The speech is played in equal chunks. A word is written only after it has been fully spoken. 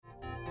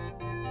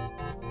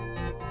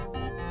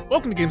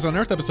Welcome to Games on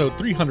Earth, episode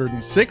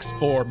 306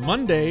 for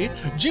Monday,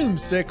 June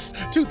 6,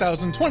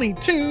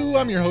 2022.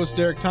 I'm your host,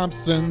 Derek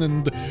Thompson,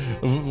 and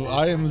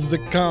I am the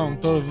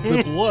Count of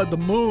the Blood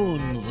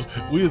Moons.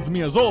 With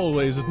me, as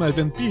always, is my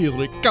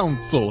vampiric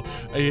counsel,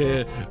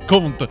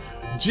 Count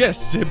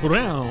Jesse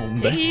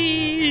Brown.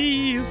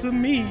 It's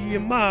me,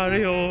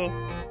 Mario.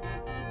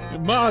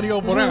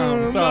 Mario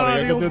Brown,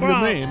 sorry, Mario I got the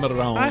Brown. name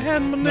wrong. I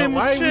had my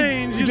name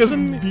changed. You're just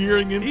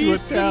veering into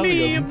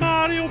Italian. Me,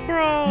 Mario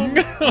Brown.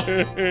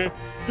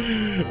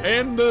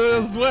 And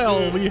as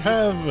well, we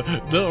have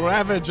the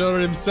Ravager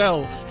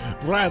himself,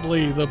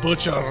 Bradley the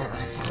Butcher.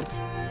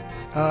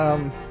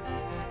 I'm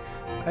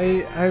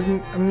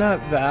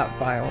not that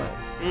violent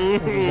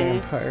of a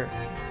vampire.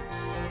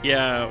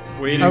 Yeah,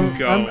 way to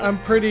go. I'm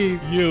pretty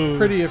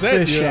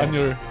said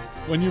efficient.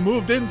 When you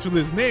moved into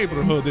this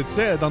neighborhood, it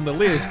said on the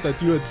list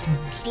that you had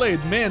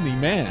slayed many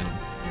men.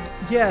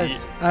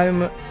 Yes,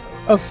 I'm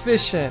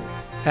efficient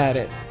at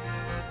it.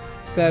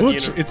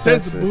 Butcher. It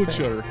says that's the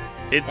Butcher.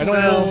 It I don't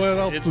know what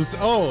else to it's, say.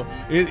 Oh,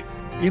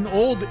 in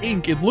old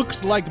ink, it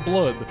looks like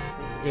blood.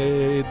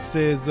 It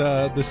says,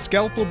 the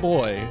Scalpel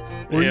Boy.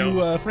 Were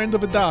you a friend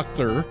of a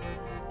doctor?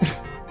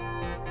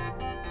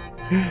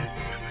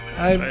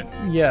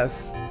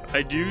 Yes.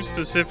 I do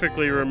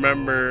specifically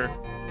remember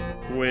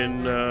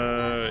when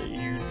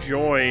you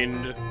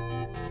joined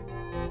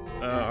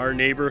our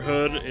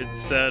neighborhood. It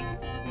said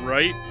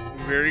right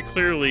very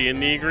clearly in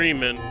the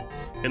agreement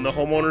in the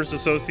homeowners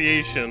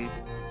association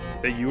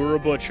that you were a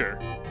butcher.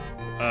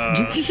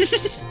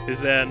 Is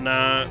that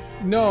not?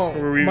 No,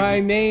 my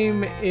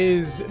name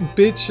is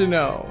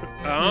Bitchino.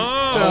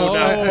 Oh, So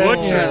not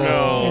butcher,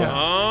 no. Yeah.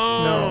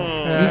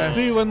 Oh. No. You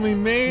see, when we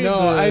made No,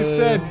 I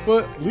said,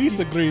 but lease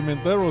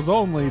agreement, there was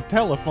only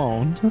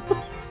telephone.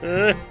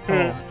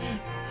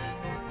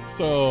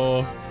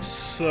 So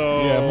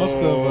yeah, must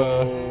have.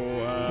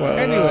 well,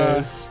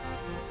 anyways,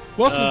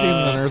 welcome to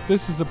Games on Earth.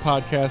 This is a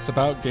podcast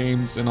about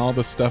games and all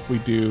the stuff we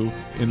do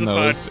in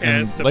those.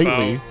 And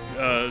lately,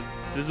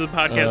 this is a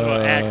podcast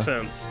about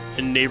accents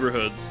in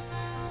neighborhoods.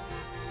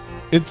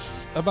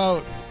 It's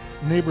about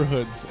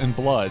neighborhoods and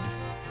blood.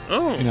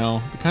 Oh, You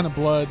know, the kind of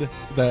blood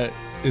that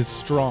is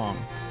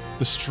strong,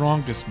 the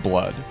strongest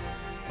blood,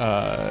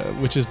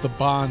 which is the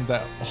bond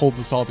that holds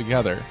us all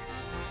together.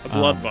 a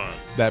blood bond.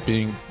 That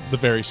being the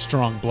very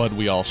strong blood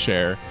we all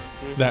share.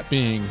 That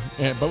being,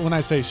 but when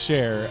I say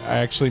share, I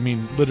actually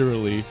mean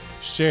literally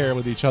share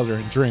with each other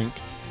and drink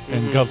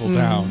and guzzle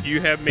down.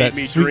 You have made that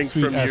me sweet, drink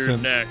sweet from your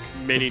essence, neck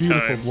many the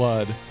beautiful times.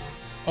 blood.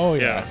 Oh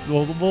yeah.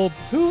 Well,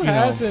 who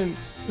hasn't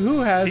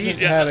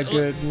had a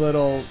good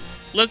little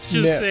Let's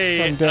just nip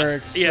say, from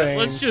Derek's yeah.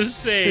 Let's veins? just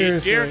say,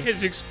 Seriously. Derek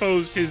has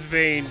exposed his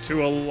vein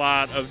to a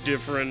lot of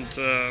different,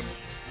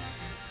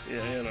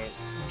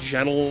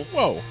 gentle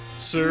Whoa.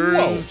 sirs,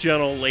 Whoa.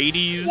 gentle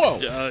ladies,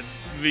 Whoa.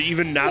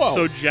 even not Whoa.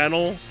 so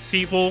gentle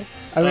people.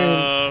 I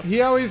mean,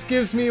 he always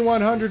gives me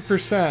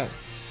 100%.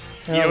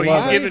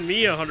 He's given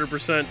me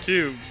 100%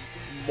 too,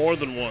 more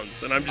than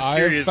once, and I'm just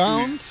curious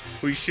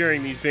who he's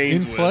sharing these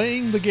veins in with.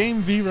 playing the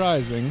game V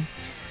Rising,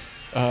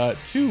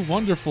 two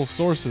wonderful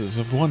sources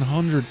of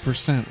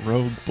 100%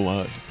 rogue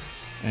blood,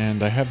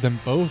 and I have them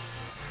both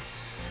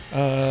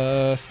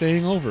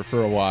staying over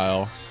for a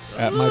while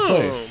at my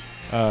place.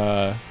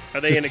 Are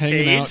they just in a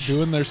hanging cage? out,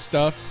 doing their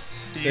stuff.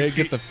 They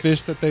get the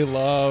fish that they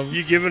love.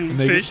 You give them and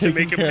they get fish to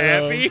taken make them care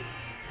of. happy?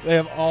 They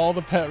have all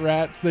the pet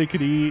rats they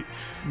could eat.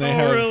 And they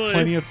have really?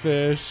 plenty of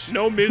fish.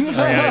 No misery,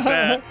 I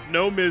bet.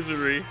 No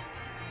misery.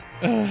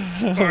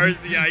 As far as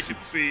the eye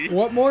can see.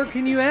 What more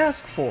can you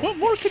ask for? What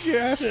more could you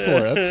ask for?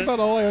 That's about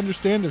all I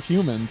understand of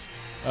humans.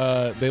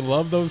 They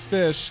love those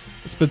fish,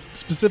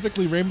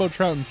 specifically rainbow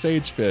trout and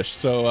sagefish.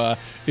 So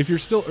if you're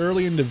still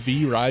early into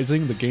V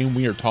Rising, the game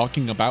we are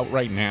talking about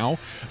right now,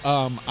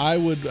 I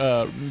would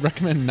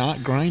recommend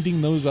not grinding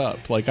those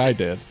up like I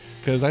did,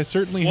 because I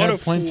certainly What had a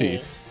plenty.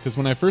 fool. Because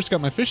when I first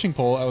got my fishing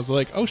pole, I was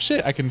like, oh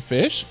shit, I can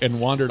fish, and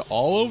wandered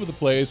all over the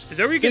place. Is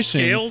that where you get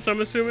fishing. scales, I'm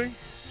assuming?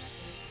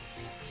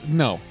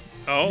 No.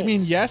 Oh. I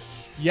mean,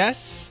 yes,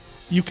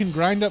 you can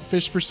grind up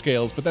fish for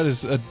scales, but that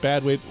is a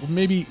bad way.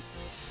 Maybe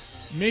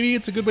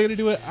it's a good way to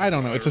do it. I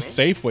don't know. It's a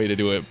safe way to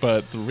do it,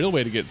 but the real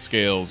way to get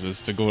scales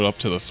is to go up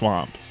to the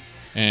swamp.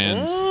 And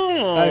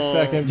I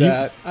second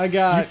that. I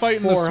got fight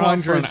in the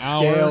swamp for 400 an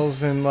hour.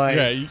 scales in like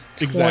 20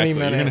 exactly.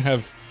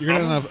 minutes. You're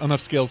gonna have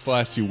enough scales to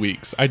last you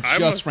weeks. I must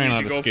just ran need out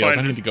to of go scales. I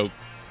find need to go.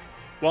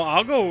 Well,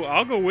 I'll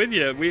go with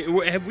you.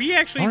 Have we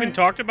actually All even right.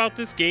 talked about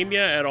this game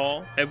yet at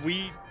all? Have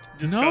we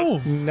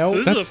discussed? No. So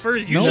this is the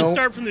first. You should Nope.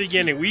 start from the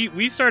beginning.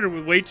 We started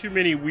with way too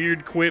many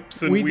weird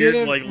quips and We weird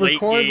didn't like late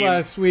record game.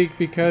 last week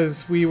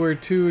because we were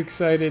too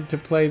excited to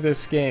play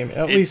this game.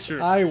 At It's least true.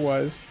 I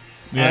was.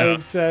 Yeah. I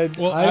said,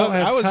 Well, I don't I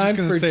have was just time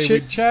gonna for say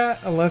chit chat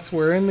unless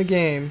we're in the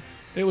game.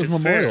 It was It's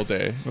Memorial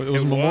fair. Day.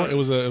 It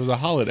was it was a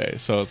holiday.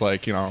 So it's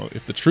like,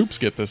 if the troops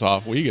get this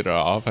off, we get it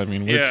off. I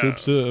mean, we're Yeah.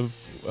 troops of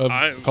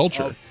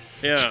culture.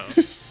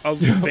 Of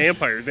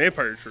vampire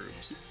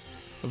troops.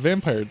 The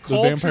vampire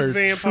Cultured vampire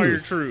vampire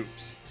truth.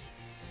 troops.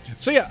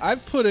 So yeah,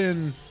 I've put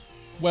in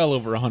well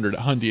over 100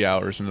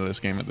 hours into this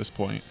game at this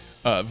point.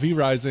 V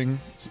Rising,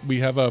 we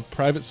have a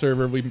private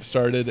server we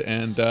started,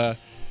 and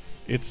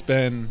it's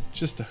been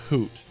just a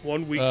hoot.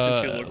 1 week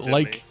since you looked at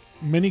like me.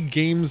 Many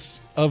games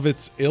of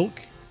its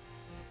ilk,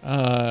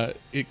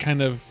 it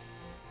kind of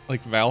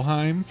like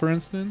Valheim, for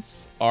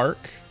instance,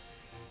 Ark,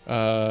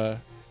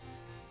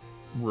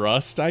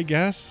 Rust, I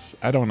guess.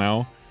 I don't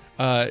know.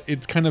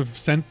 It's kind of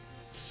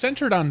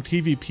centered on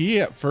PvP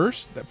at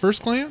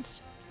first glance,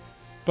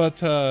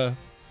 but I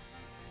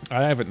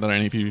haven't done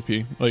any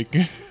PvP. Like,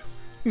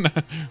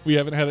 we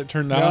haven't had it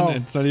turned on. No.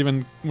 It's not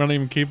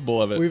even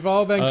capable of it. We've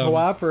all been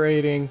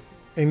cooperating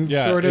and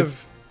sort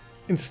of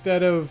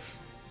instead of.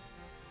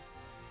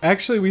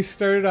 Actually, we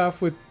started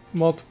off with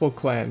multiple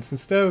clans.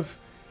 Instead of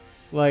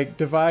like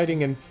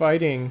dividing and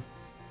fighting,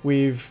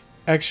 we've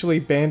actually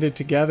banded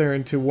together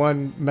into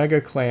one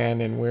mega clan,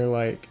 and we're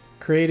like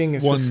creating a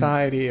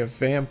society of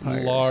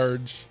vampires.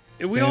 Large.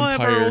 We all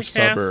have our own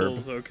suburb.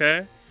 castles,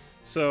 okay?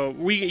 So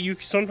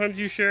sometimes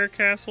you share a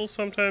castle,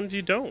 sometimes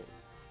you don't.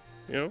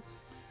 You know?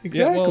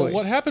 Exactly. Yeah, well,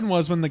 what happened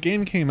was when the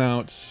game came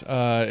out,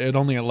 it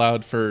only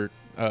allowed for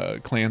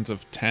clans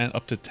of 10,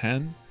 up to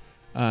 10,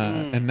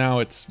 and now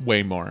it's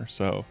way more,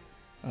 so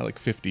like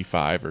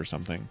 55 or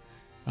something.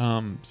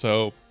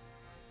 So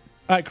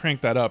I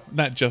cranked that up,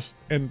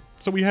 and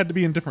so we had to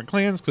be in different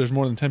clans because there's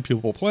more than 10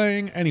 people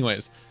playing.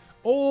 Anyways,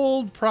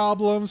 old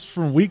problems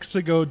from weeks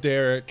ago,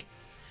 Derek.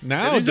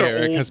 Now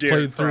Derek has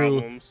played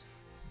through.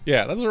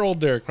 Yeah, those are old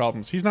Derek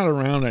problems. He's not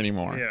around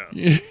anymore.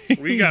 Yeah,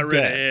 we got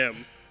rid of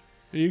him.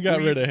 You got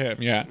rid of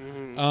him, yeah.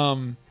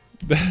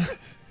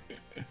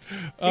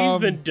 He's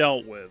been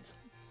dealt with.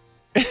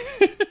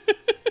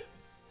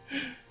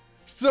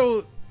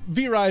 So,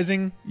 V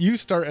Rising, you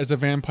start as a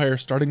vampire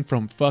starting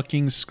from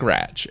fucking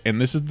scratch. And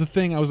this is the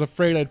thing I was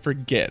afraid I'd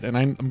forget, and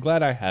I'm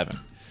glad I haven't.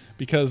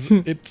 Because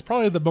it's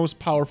probably the most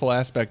powerful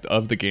aspect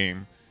of the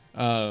game.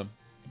 And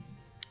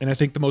I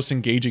think the most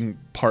engaging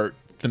part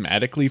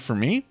thematically for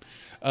me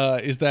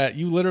is that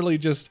you literally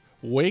just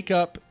wake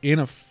up in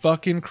a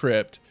fucking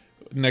crypt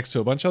next to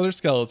a bunch of other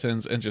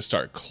skeletons and just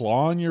start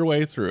clawing your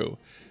way through.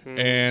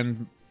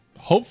 And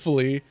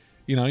hopefully,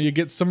 you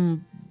get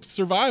some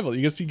survival.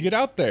 You get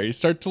out there. You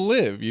start to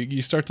live.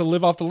 You start to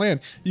live off the land.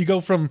 You go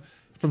from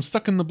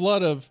sucking the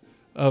blood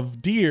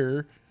of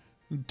deer,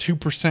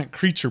 2%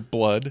 creature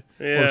blood,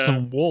 or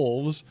some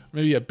wolves,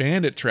 maybe a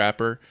bandit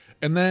trapper,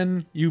 and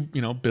then you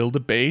build a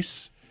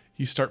base.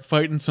 You start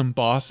fighting some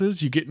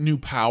bosses. You get new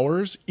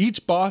powers.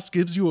 Each boss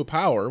gives you a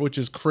power, which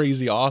is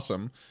crazy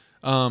awesome.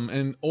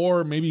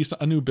 Or maybe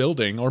a new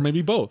building, or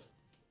maybe both.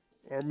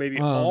 Or maybe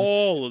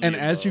all of them. And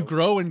as you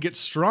grow and get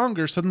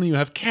stronger, suddenly you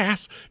have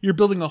you're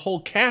building a whole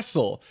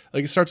castle.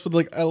 Like, it starts with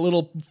like a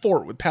little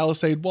fort with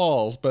palisade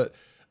walls, but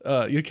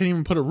you can't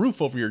even put a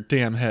roof over your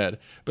damn head.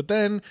 But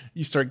then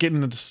you start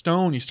getting into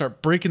stone. You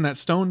start breaking that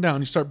stone down.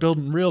 You start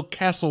building real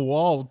castle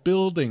walls,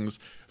 buildings,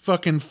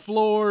 fucking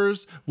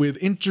floors with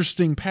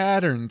interesting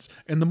patterns.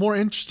 And the more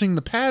interesting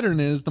the pattern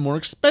is, the more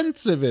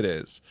expensive it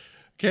is.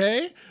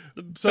 Okay?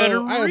 So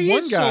better I had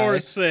one guy.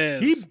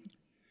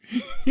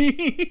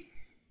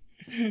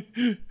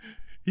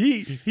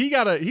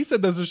 He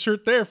said there's a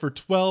shirt there for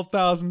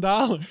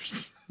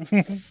 $12,000.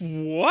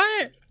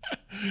 What?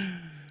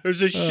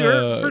 There's a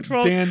shirt for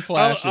 12. Dan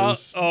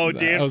Flashes.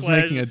 Dan I was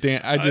Flash. making a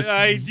Dan.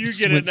 I do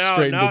get it now.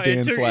 Now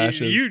Dan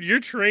Flashes. Your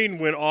train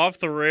went off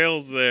the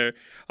rails there.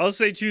 I'll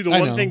say too.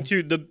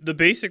 The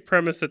basic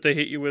premise that they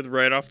hit you with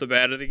right off the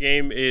bat of the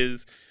game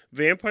is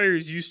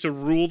vampires used to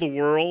rule the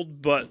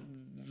world, but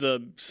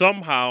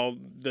somehow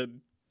the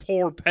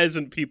poor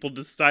peasant people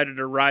decided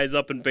to rise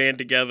up and band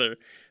together,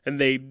 and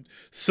they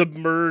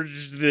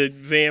submerged the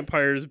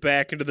vampires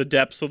back into the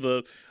depths of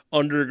the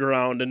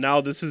underground, and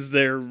now this is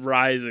their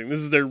rising.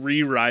 This is their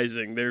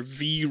re-rising, their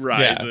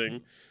V-rising. Yeah.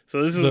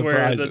 So this is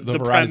where the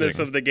premise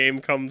of the game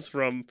comes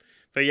from.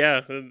 But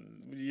yeah,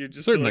 you're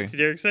just certainly, like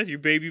Derek said, you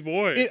baby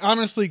boy. It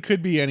honestly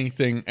could be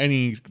anything,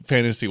 any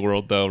fantasy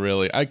world, though.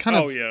 Really,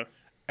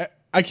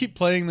 I keep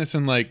playing this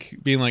and like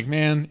being like,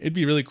 man, it'd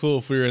be really cool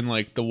if we were in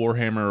like the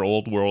Warhammer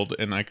old world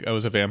and like I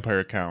was a vampire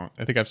account.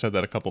 I think I've said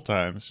that a couple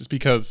times, just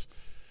because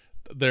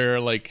there are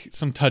like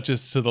some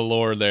touches to the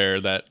lore there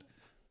that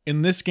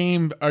in this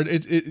game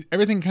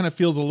everything kind of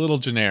feels a little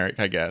generic,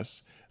 I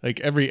guess. Like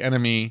every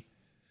enemy,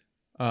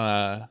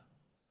 well,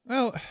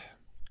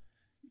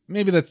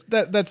 maybe that's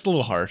a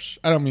little harsh.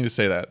 I don't mean to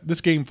say that. This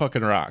game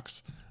fucking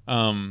rocks.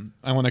 I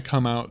want to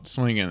come out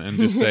swinging and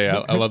just say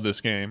I love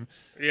this game.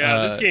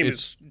 Yeah, this game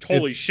is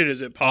holy shit.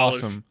 Is it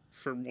polished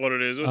for what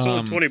it is? It's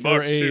only $20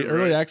 for too.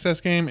 Early access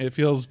game, it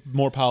feels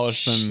more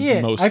polished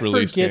than most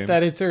release games. I forget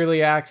that it's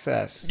early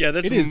access. Yeah,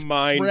 that's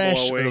mind blowing.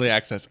 Fresh early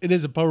access. It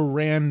is a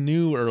brand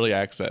new early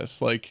access.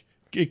 Like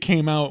it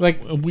came out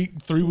like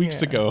 3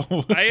 weeks ago.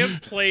 I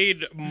have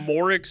played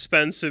more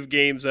expensive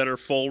games that are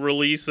full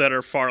release that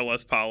are far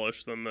less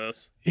polished than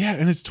this. Yeah,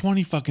 and it's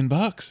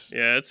 $20.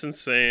 Yeah, it's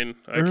insane.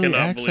 I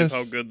cannot believe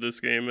how good this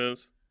game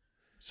is.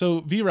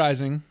 So V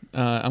Rising,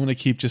 I'm gonna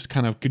keep just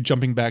kind of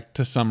jumping back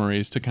to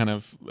summaries to kind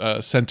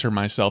of center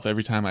myself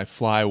every time I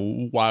fly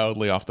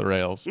wildly off the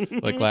rails,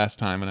 like last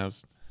time when I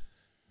was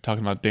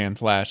talking about Dan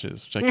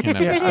Flashes, which I can't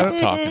ever stop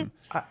talking.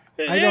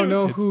 I don't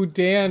know who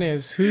Dan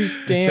is. Who's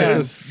Dan?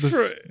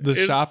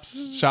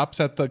 The shops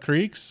at the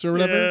creeks or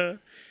whatever. Yeah.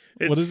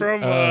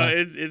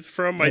 It's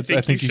from I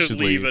think you should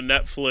leave a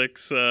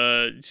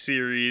Netflix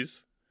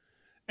series.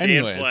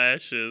 Anyways, Dan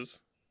Flashes.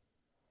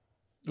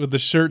 With the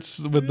shirts,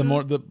 with the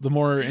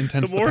more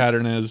intense the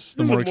pattern is,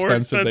 the more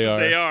expensive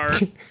they are.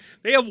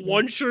 They have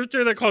one shirt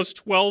there that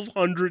costs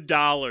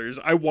 $1,200.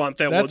 I want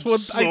that one so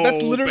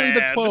that's literally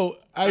bad. the quote.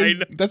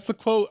 That's the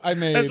quote I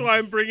made. That's why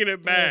I'm bringing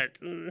it back.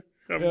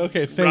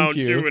 Okay, thank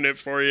you. Doing it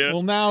for you.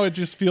 Well, now it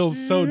just feels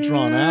so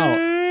drawn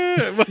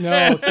out.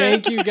 No,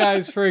 thank you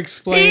guys for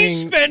explaining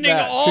He's spending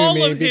that all to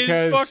me of his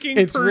because fucking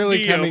it's per really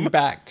diem. coming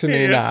back to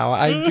me now.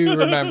 I do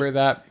remember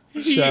that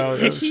show.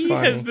 It was He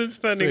funny. has been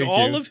spending Thank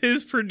all you. of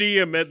his per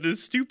diem at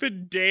this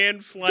stupid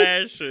Dan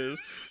Flashes.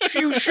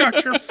 You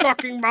shut your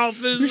fucking mouth.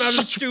 This is not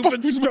a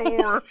stupid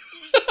store.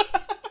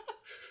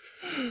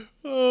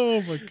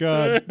 Oh my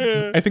god!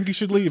 I think you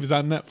should leave. Is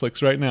on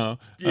Netflix right now.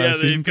 Yeah,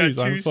 Season they've 3's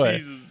got on 2 its way.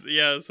 seasons.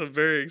 Yeah, so I'm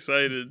very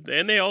excited.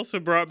 And they also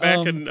brought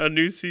back a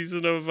new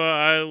season of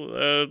I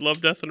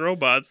Love, Death, and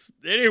Robots.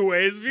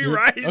 Anyways,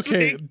 V-Rising.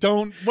 Okay,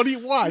 don't.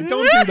 Why?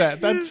 Don't do that.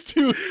 That's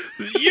too.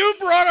 You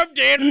brought up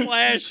Dan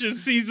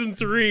Flash's season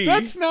 3.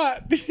 That's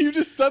not. You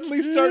just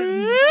suddenly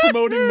started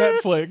promoting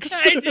Netflix.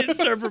 I did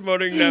start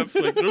promoting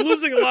Netflix. They're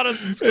losing a lot of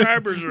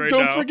subscribers right now.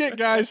 Don't forget,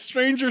 guys.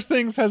 Stranger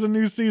Things has a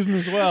new season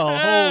as well.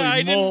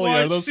 I Holy didn't moly! Are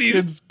watch those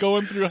season- kids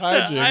going through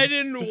hijinks? I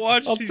didn't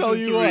watch I'll tell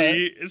season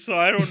you 3, so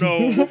I don't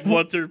know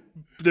what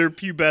their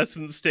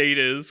pubescent state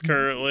is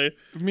currently.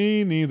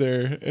 Me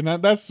neither. And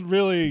that's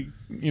really,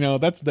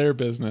 that's their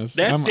business.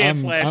 That's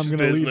Dan Flash's I'm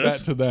going to leave business.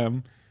 that to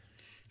them.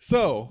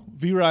 So,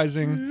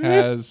 V-Rising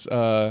has,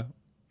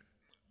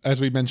 as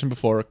we mentioned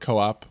before,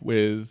 co-op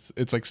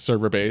it's like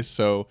server-based.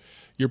 So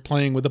you're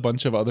playing with a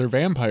bunch of other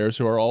vampires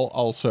who are all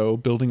also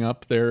building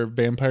up their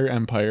vampire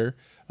empire,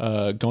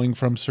 going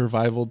from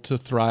survival to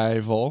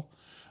thrival,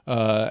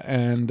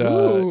 and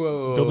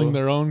building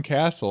their own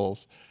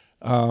castles.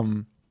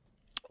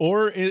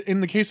 Or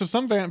in the case of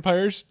some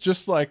vampires,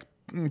 just like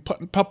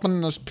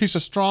popping a piece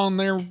of straw in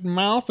their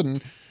mouth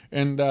and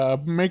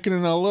making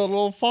it a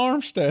little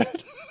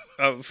farmstead.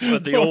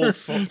 The old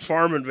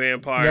farming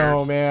vampire.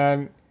 No,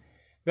 man.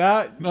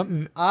 That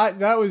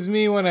was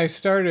me when I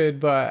started,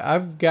 but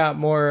I've got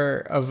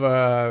more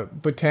of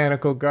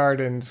botanical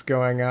gardens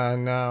going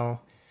on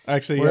now.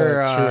 Actually,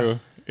 that's true.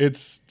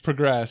 It's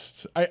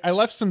progressed. I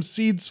left some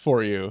seeds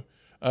for you.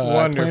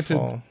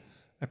 Wonderful.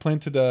 I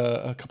planted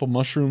a couple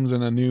mushrooms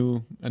and a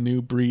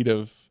new breed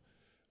of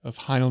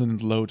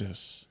Highland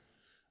lotus.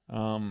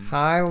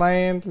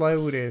 Highland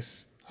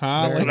lotus.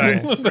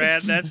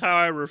 Brad, that's how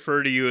I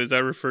refer to you. I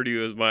refer to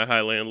you as my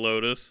Highland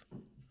lotus.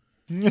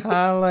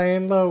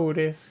 Highland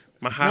lotus.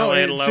 My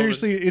Highland lotus.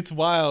 Seriously, it's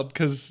wild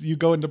because you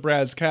go into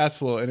Brad's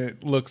castle and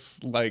it looks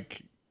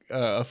like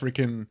a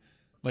freaking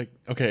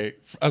okay.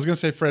 I was gonna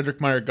say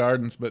Frederick Meyer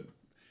Gardens, but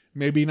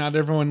maybe not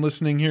everyone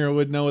listening here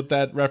would know what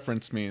that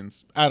reference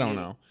means. I don't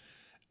know.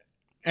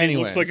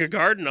 Anyway, it looks like a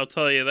garden, I'll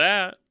tell you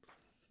that.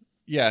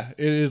 Yeah,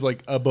 it is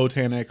like a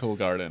botanical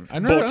garden. I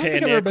don't think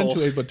I've ever been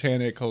to a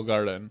botanical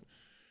garden.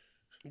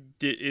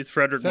 Is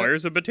Frederick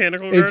Myers a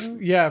botanical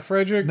garden?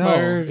 Frederick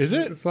Myers. Is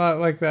it? It's a lot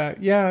like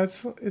that. Yeah,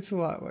 it's a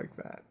lot like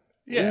that.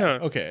 Yeah.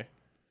 Okay.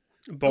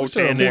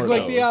 Botanical. It's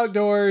like the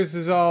outdoors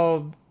is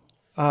all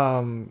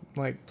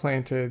like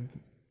planted.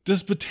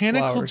 Does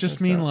botanical just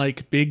mean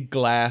like big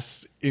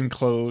glass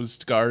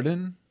enclosed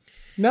garden?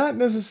 Not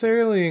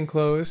necessarily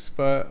enclosed,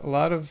 but a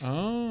lot of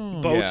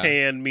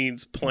botan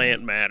means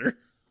plant matter.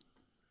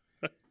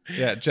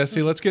 Yeah,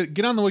 Jesse, let's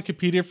get on the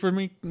Wikipedia for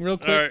me real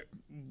quick. All right.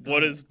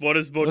 What is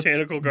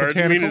botanical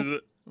garden mean? Is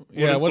it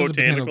what is a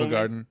botanical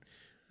garden?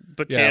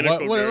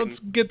 Botanical garden. Let's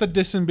get the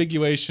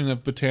disambiguation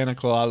of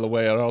botanical out of the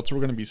way, or else we're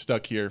going to be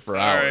stuck here for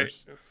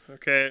hours. Right.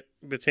 Okay,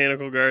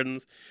 botanical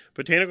gardens.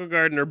 Botanical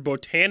garden or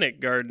botanic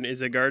garden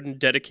is a garden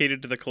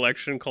dedicated to the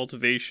collection,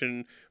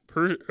 cultivation,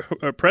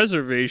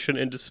 preservation,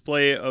 and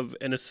display of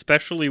an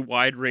especially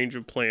wide range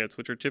of plants,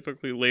 which are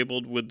typically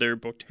labeled with their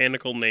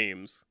botanical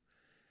names.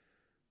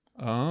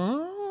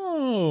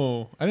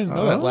 Oh, I didn't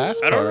know that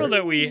last part. I don't know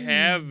that we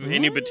have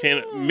any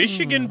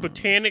Michigan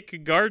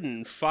Botanic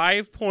Garden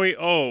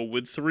 5.0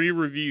 with 3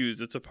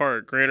 reviews. It's a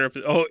park.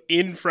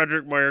 In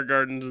Frederick Meyer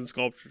Gardens and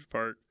Sculptures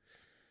Park.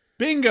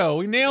 Bingo,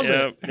 we nailed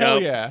it.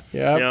 Hell yeah.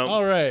 Yep.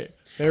 All right.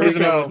 There we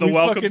go. The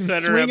Welcome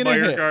Center at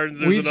Meyer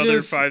Gardens. There's another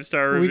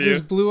 5-star review. We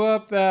just blew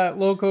up that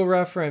local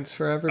reference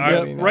for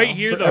everybody. Right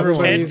here, though.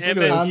 Kent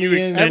MSU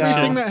Extension.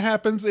 Everything that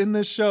happens in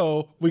this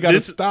show, we got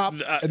to stop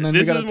and then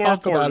we got to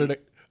talk about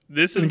it.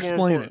 This is explain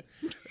more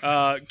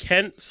important.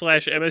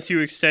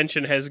 Kent/MSU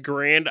Extension has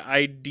Grand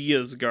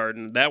Ideas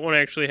Garden. That one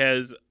actually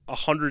has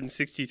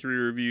 163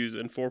 reviews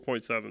and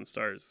 4.7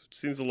 stars.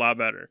 Seems a lot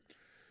better.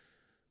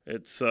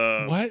 It's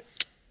what?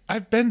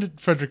 I've been to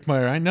Frederick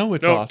Meyer. I know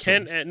it's No,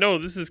 awesome. Kent. No,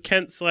 this is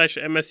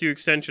Kent/MSU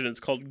Extension. It's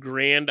called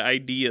Grand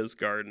Ideas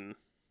Garden.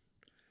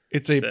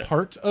 It's a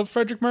part of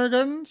Frederick Meyer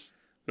Gardens?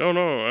 No,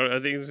 I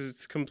think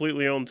it's a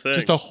completely own thing.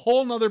 Just a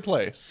whole nother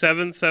place.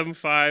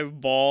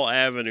 775 Ball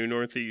Avenue,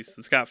 Northeast.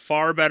 It's got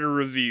far better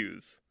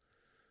reviews.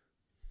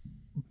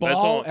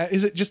 Ball?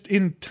 Is it just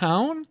in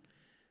town?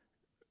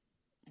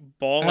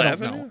 Ball I don't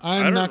Avenue? know.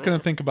 I'm not going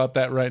to think about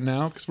that right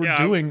now because we're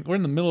in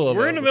the middle of a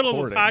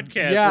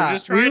podcast. Yeah, we're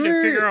just trying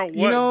to figure out what.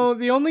 You know,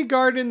 the only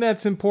garden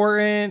that's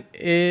important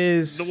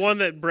is the one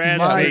that Brad's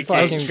my making.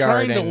 fucking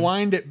garden. Trying to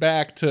wind it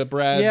back to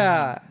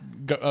Brad's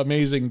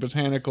amazing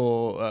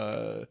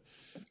botanical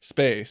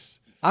space.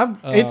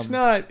 It's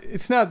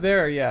not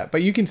there yet,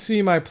 but you can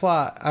see my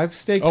plot. I've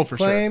staked a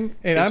claim,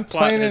 and His I'm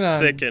plot planning has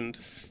on thickened.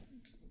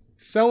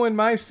 sowing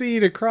my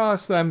seed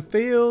across them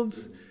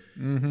fields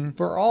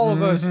for all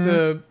of us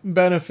to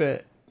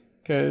benefit.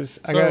 Because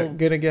I'm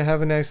gonna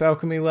have a nice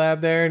alchemy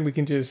lab there, and we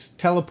can just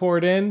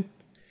teleport in,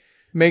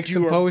 make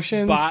some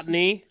potions,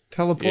 botany,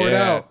 teleport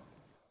out.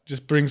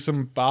 Just bring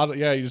some bottle.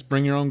 Yeah, you just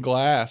bring your own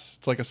glass.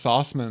 It's like a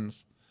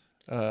Sauceman's,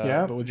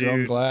 but with your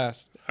own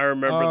glass. I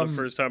remember the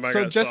first time I got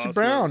So Jesse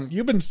Brown,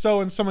 you've been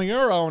sowing some of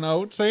your own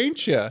oats,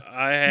 ain't you?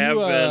 I have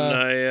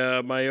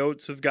been. My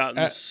oats have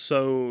gotten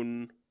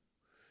sown.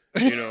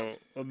 You know,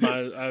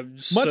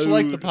 much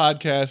like the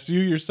podcast,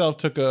 you yourself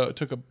took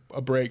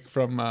a break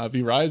from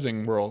V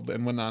Rising World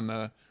and went on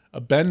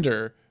a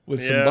bender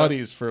with some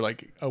buddies for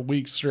like a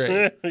week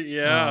straight.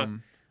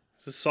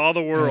 Just saw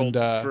the world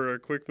for a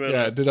quick minute.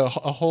 Yeah, did a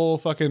whole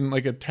fucking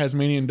like a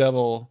Tasmanian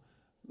devil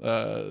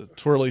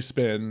twirly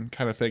spin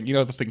kind of thing. You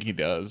know the thing he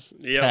does.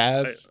 Yeah,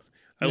 Taz.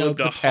 I lived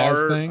a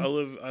hard thing.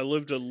 I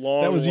lived a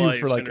long that was life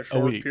you for like in a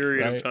short week,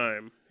 period right? of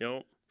time. You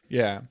know.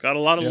 Yeah. Got a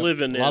lot of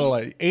living in. A lot of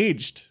like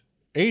aged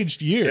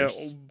years.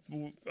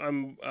 Yeah,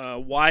 I'm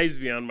wise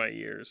beyond my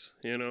years,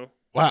 you know.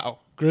 Wow,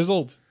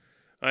 grizzled.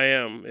 I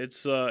am.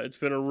 It's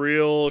been a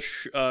real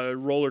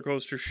roller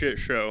coaster shit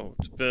show.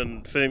 It's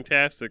been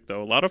fantastic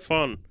though. A lot of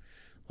fun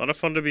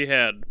to be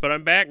had. But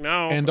I'm back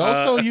now. And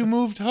also, you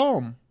moved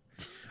home.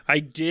 I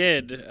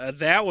did.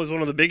 That was one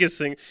of the biggest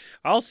things.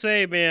 I'll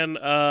say, man.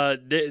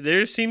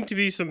 There seemed to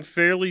be some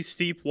fairly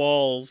steep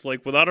walls.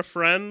 Like without a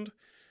friend,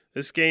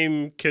 this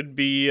game could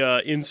be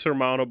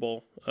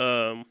insurmountable.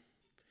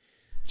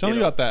 Tell me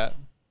about that.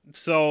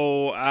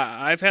 So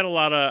I've had a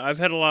lot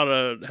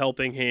of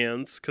helping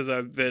hands because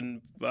I've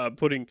been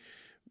putting,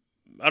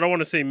 I don't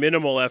want to say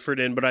minimal effort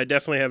in, but I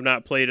definitely have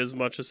not played as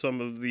much as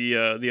some of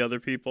the other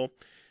people.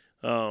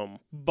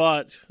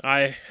 But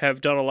I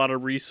have done a lot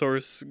of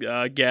resource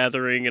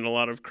gathering and a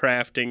lot of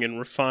crafting and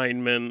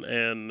refinement,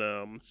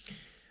 and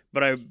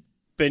but I've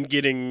been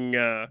getting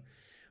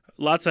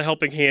lots of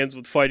helping hands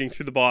with fighting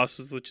through the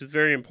bosses, which is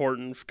very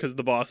important because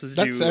the bosses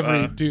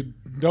dude.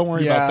 Don't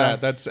worry about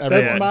that. That's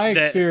everyone. That's my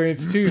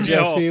experience too,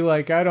 Jesse.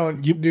 Like I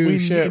don't do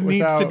shit it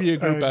without. It needs to be a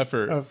group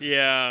effort.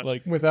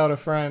 Like without a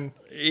friend.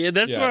 Yeah,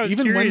 that's what I was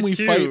even curious when we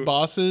too. fight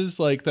bosses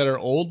like that are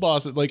old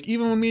bosses, like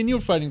even when me and you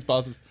are fighting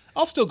bosses,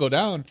 I'll still go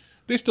down.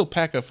 They still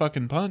pack a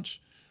fucking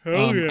punch.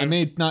 I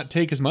may not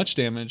take as much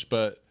damage,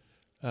 but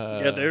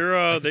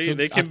they're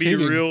they can be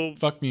real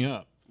fuck me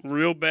up.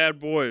 Real bad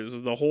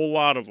boys, the whole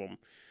lot of them.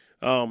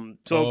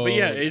 But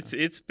yeah,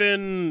 it's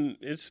been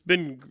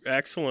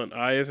excellent.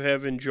 I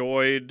have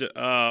enjoyed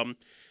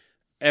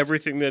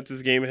everything that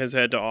this game has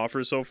had to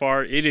offer so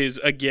far. It is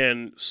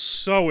again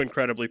so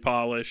incredibly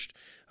polished.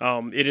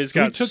 It has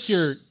got.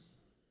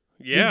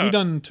 We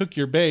done took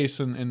your base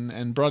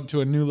and brought it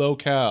to a new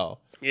locale.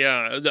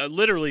 Yeah,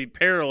 literally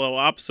parallel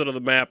opposite of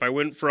the map. I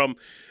went from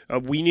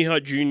Weenie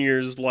Hut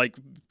Juniors like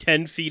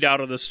 10 feet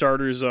out of the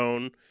starter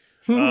zone.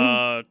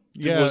 Was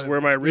where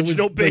my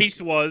original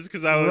base was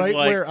because I was right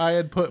like where I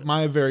had put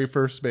my very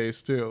first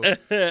base too.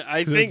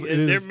 I think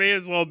there may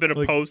as well have been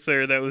a post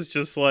there that was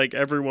just like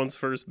everyone's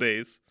first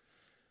base.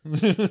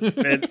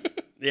 and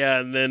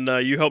then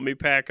you helped me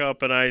pack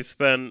up, and I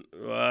spent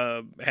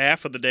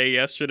half of the day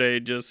yesterday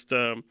just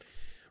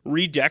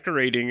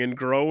redecorating and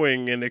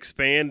growing and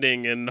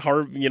expanding and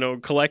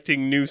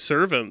collecting new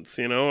servants.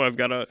 I've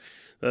got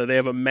they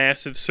have a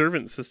massive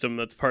servant system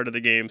that's part of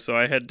the game, so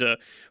I had to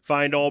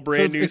find all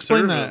brand new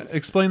servants.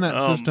 Explain that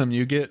system.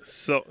 You get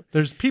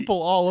there's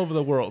people all over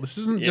the world. This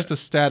isn't just a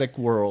static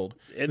world.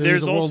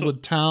 There's a world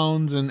with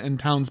towns and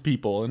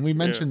townspeople, and we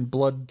mentioned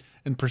blood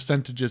and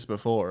percentages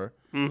before.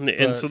 Mm-hmm.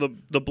 And so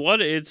the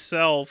blood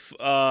itself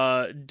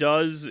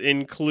does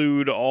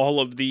include all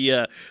of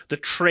the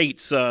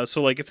traits. So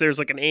like if there's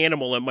like an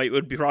animal, it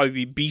would probably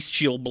be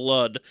bestial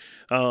blood.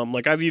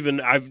 Like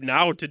I've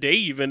now today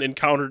even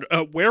encountered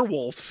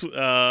werewolves.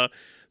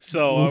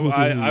 So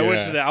I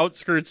went to the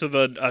outskirts of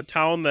a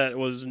town that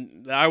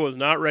I was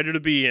not ready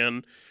to be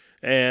in,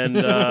 and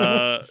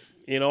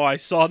I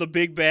saw the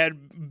big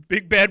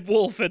bad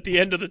wolf at the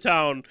end of the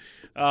town.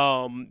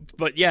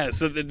 But yeah,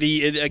 so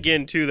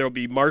again too, there'll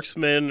be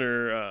marksmen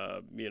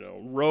or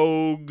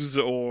rogues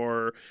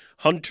or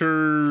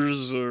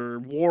hunters or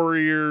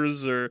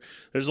warriors, or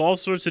there's all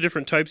sorts of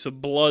different types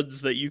of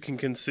bloods that you can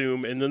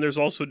consume, and then there's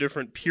also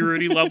different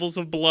purity levels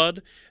of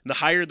blood. And the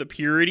higher the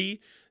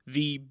purity,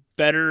 the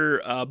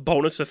better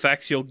bonus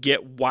effects you'll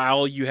get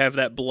while you have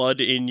that blood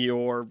in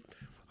your,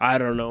 I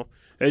don't know,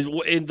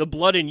 in the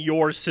blood in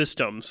your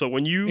system. So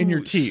when you in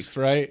your teeth,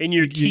 right? In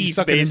your teeth, you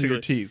suck basically. It into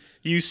your teeth.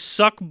 You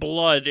suck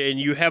blood and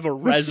you have a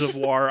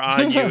reservoir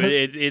on you.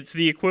 It's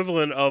the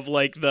equivalent of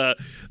like the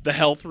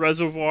health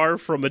reservoir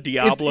from a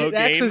Diablo it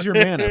game. It acts as your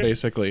mana,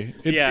 basically.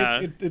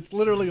 Yeah. It's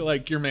literally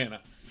like your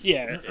mana.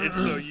 Yeah, and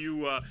so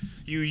you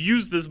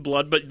use this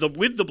blood, but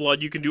with the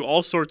blood you can do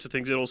all sorts of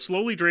things. It'll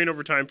slowly drain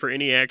over time for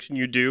any action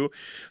you do.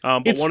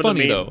 But it's one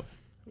funny of the though,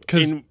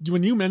 because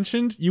when you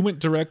mentioned, you went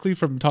directly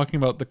from talking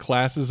about the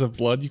classes of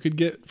blood you could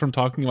get from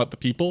talking about the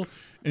people.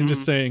 And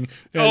just saying,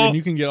 and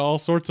you can get all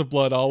sorts of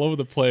blood all over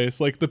the place.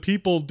 Like the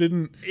people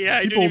didn't. Yeah,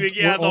 I people didn't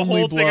even. Yeah, the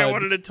whole thing I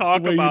wanted to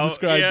talk about. You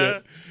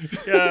described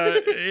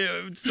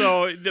it.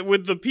 So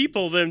with the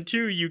people, then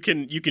too, you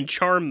can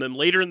charm them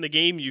later in the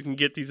game. You can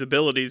get these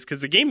abilities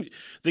because the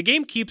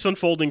game keeps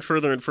unfolding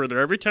further and further.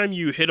 Every time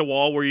you hit a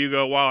wall where you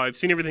go, "Wow, I've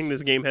seen everything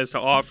this game has to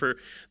offer,"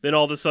 then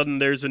all of a sudden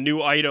there's a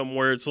new item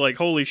where it's like,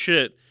 "Holy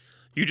shit."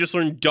 You just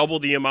learned double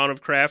the amount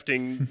of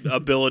crafting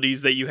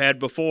abilities that you had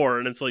before,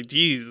 and it's like,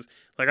 geez.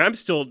 Like, I'm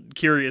still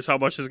curious how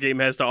much this game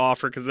has to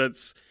offer because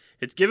it's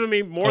given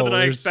me more than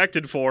I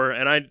expected for,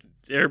 and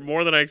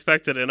more than I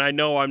expected, and I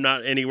know I'm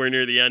not anywhere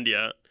near the end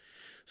yet.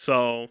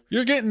 So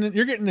you're getting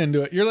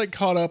into it. You're like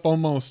caught up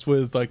almost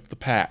with like the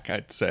pack,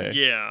 I'd say.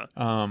 Yeah.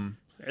 And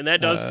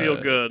that does feel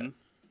good.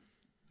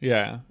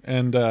 Yeah,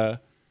 and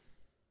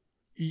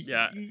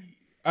yeah,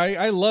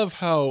 I love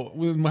how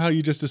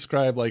you just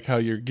described like how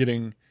you're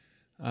getting.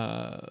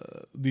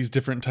 These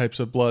different types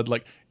of blood,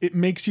 like it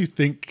makes you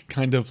think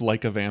kind of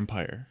like a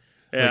vampire.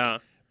 Yeah,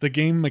 like, the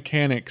game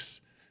mechanics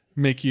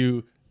make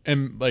you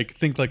and like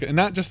think like, and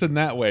not just in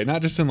that way,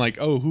 not just in like,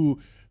 oh, who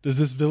does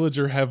this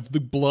villager have the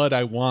blood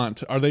I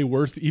want? Are they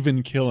worth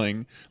even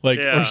killing? Like,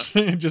 or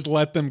should I just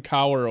let them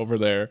cower over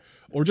there,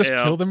 or just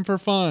kill them for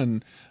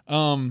fun?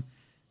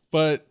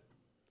 But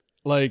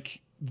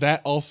like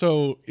that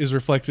also is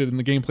reflected in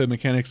the gameplay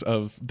mechanics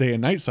of day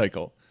and night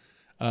cycle,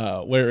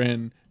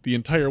 wherein the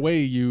entire way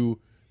you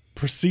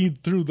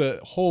proceed through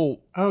the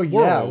whole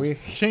world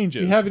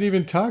changes. We haven't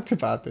even talked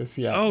about this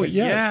yet. Oh,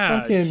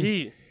 fucking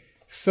gee.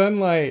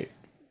 Sunlight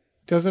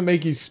doesn't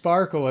make you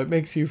sparkle. It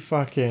makes you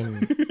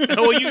fucking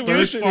you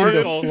burst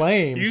into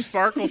flames. You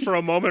sparkle for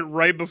a moment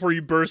right before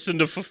you burst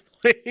into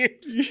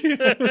flames.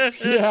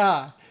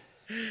 Yeah.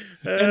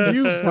 And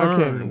you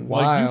fucking wild.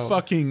 Like you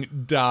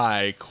fucking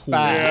die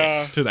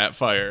quick to that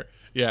fire.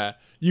 Yeah.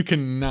 You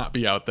cannot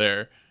be out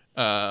there.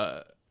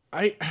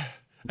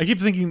 I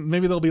keep thinking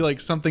maybe there'll be like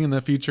something in the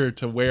future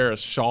to wear a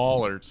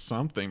shawl or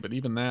something, but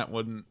even that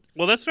wouldn't.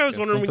 Well, that's what I was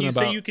wondering when you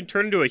say you can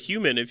turn into a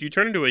human. If you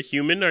turn into a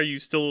human, are you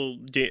still,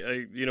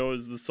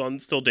 is the sun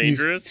still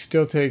dangerous? You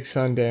still take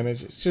sun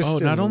damage. It's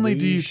just not only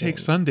do you take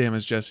sun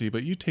damage, Jesse,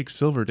 but you take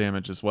silver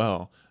damage as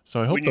well.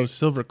 So I hope those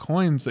silver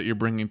coins that you're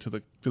bringing to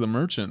the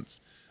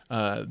merchants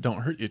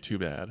don't hurt you too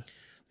bad.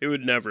 It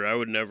would never. I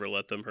would never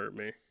let them hurt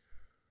me.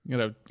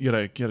 You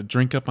gotta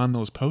drink up on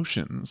those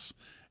potions,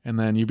 and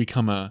then you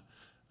become a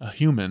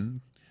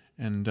human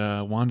and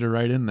wander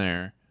right in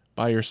there.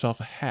 Buy yourself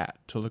a hat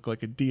to look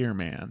like a deer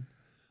man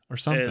or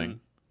something.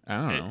 I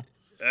don't know.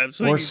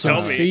 Absolutely. Or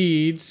some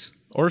seeds.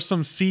 Or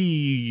some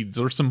seeds.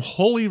 Or some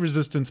holy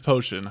resistance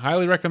potion.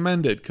 Highly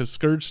recommended because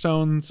scourge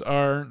stones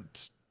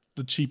aren't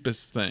the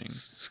cheapest thing.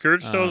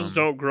 Scourge stones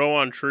don't grow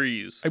on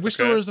trees. I wish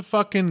there was a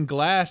fucking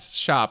glass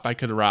shop I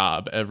could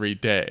rob every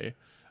day.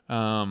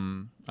 I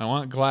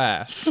want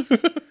glass.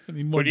 I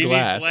need more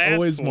glass.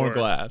 Always more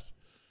glass.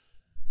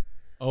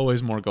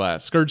 Always more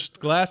glass.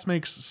 Glass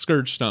makes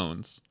scourge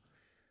stones.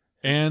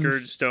 And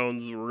scourge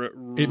stones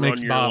it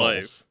makes your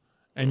bottles. life.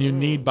 And you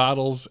need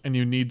bottles and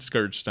you need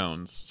scourge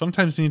stones.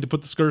 Sometimes you need to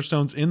put the scourge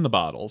stones in the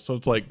bottle. So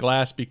it's like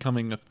glass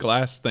becoming a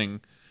glass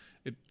thing.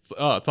 It's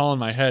all in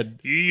my head.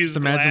 You use just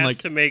imagine glass like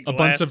to make a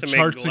bunch of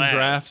charts and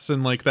graphs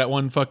and like that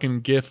one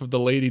fucking gif of the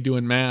lady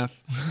doing math.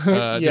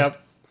 Yep.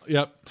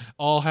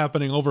 All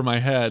happening over my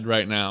head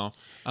right now.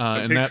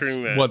 And that's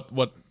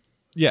what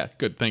yeah,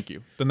 good, thank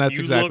you. Then that's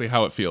exactly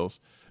how it feels.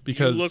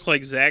 Because you look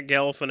like Zach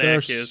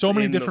Galifianakis. There are so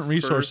many different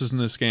resources in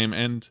this game,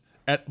 and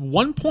at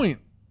one point,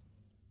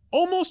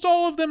 almost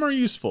all of them are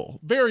useful.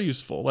 Very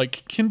useful.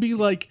 Like, can be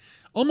like,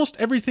 almost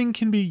everything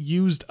can be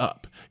used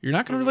up. You're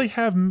not going to really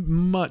have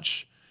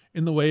much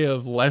in the way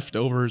of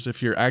leftovers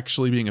if you're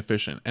actually being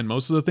efficient. And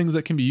most of the things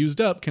that can be used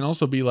up can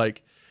also be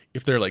like,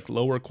 if they're like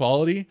lower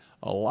quality,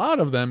 a lot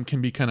of them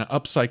can be kind of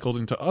upcycled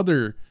into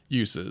other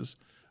uses.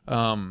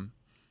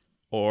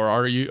 Or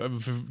are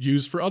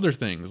used for other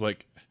things.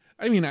 Like,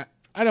 I mean,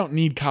 I don't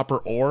need copper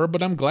ore,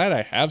 but I'm glad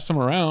I have some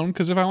around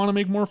because if I want to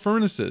make more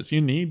furnaces,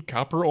 you need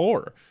copper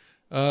ore.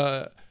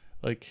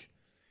 Like,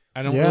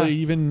 I don't really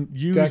even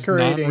use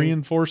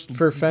non-reinforced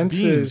for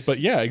fences, beams, but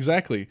yeah,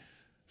 exactly.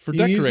 for you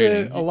decorating.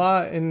 use it a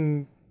lot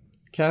in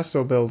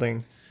castle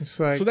building. It's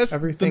like so that's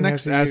everything the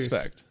next has a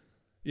aspect.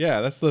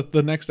 Yeah, that's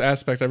the next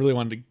aspect I really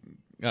wanted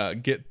to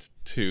get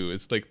to.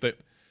 It's like that,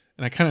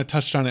 and I kind of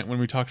touched on it when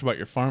we talked about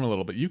your farm a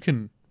little bit. You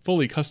can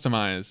fully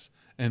customize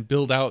and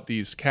build out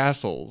these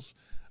castles,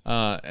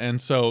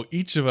 and so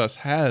each of us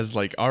has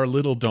like our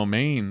little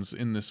domains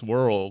in this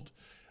world.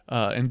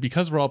 And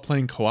because we're all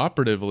playing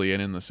cooperatively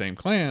and in the same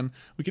clan,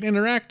 we can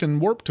interact and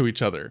warp to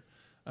each other.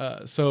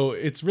 So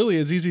it's really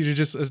as easy to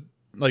just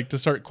like to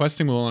start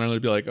questing with one another,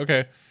 be like,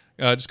 okay,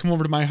 just come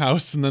over to my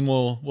house, and then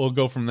we'll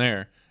go from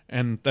there.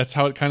 And that's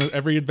how it kind of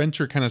every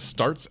adventure kind of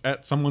starts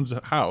at someone's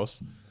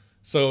house.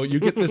 So you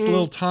get this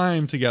little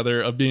time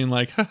together of being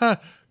like, haha,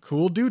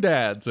 cool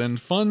doodads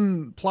and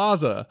fun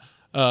plaza.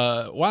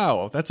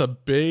 Wow, that's a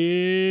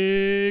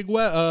big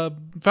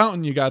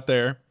fountain you got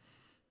there.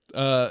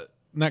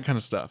 That kind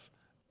of stuff.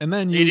 And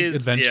then you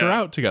adventure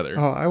out together.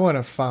 Oh, I want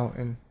a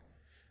fountain.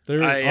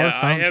 There are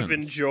fountains. I have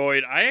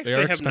enjoyed. I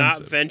actually have not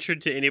expensive.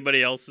 ventured to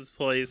anybody else's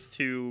place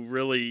to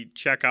really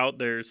check out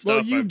their stuff.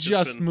 Well, you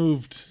just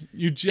moved.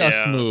 You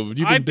just moved.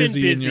 You've been I've been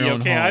busy in your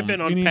own okay? home. I've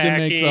been you need to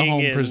make the home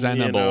unpacking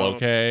presentable, and,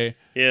 okay?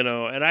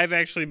 And I've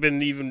actually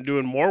been even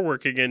doing more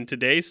work again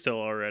today still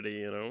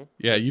already,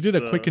 Yeah, you did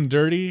a quick and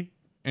dirty,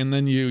 and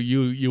then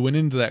you went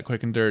into that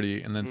quick and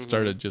dirty and then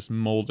started just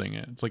molding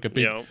it. It's like a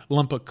big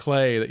lump of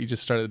clay that you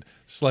just started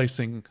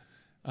slicing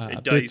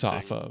bits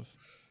off of.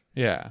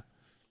 Yeah.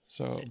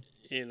 So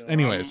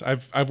anyways,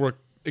 I've worked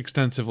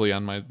extensively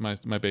on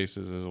my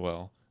bases as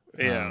well.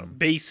 Yeah,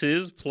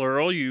 bases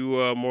plural.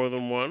 You more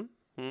than one.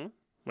 I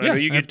know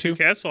you get 2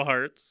 castle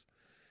hearts.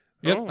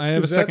 Yep, I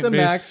have Is a that second the base.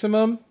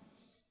 Maximum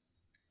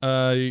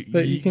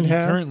that you can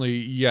have? Currently,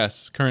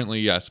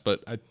 yes,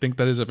 but I think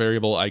that is a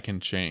variable I can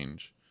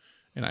change,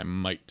 and I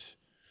might.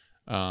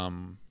 I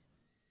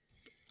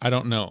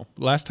don't know.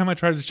 Last time I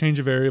tried to change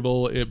a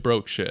variable, it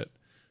broke shit,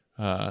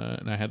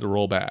 and I had to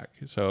roll back.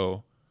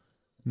 So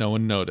no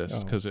one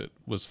noticed because it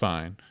was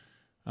fine.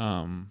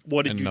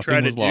 What did you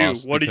try to do?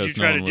 What did you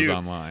try to do?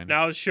 Online.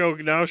 Now show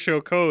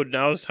code.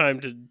 Now it's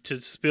time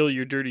to spill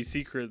your dirty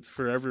secrets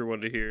for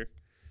everyone to hear.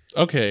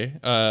 Okay.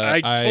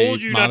 I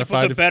told you not to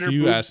put the better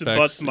boobs and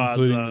butts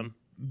mods on.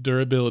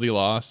 Durability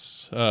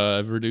loss.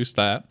 I've reduced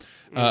that.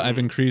 I've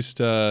increased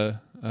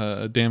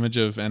damage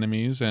of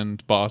enemies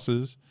and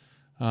bosses.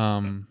 I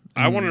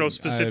want to know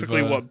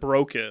specifically what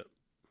broke it.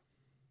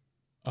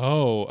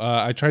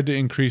 I tried to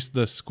increase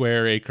the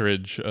square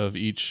acreage of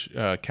each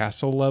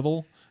castle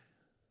level.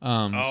 So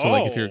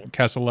like if you're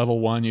castle level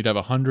 1, you'd have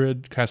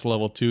 100. Castle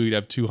level 2, you'd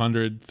have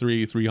 200.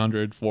 3,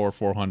 300. 4,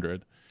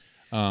 400.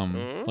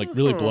 Like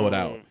really blow it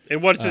out.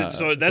 And what's it?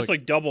 So that's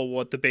like double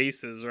what the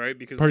base is, right?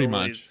 Because pretty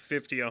normally much it's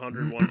 50,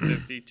 100,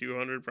 150,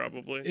 200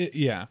 probably.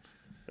 Yeah.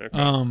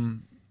 Okay.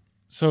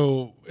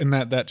 So and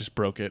that just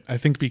broke it. I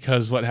think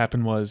because what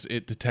happened was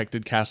it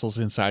detected castles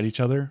inside each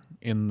other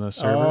in the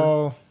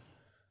server.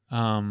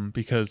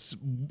 Because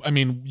I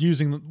mean,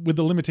 using with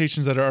the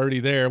limitations that are already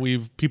there,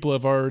 people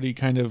have already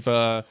kind of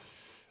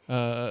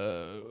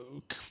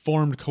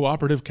formed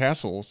cooperative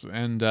castles,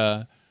 and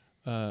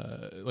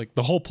like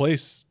the whole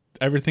place,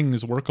 everything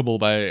is workable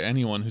by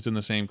anyone who's in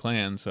the same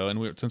clan. So,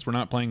 and since we're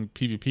not playing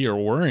PvP or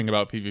worrying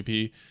about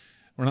PvP,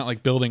 we're not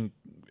like building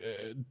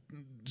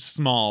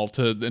small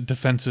to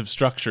defensive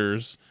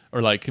structures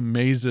or like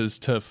mazes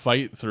to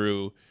fight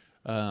through,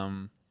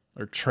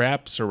 or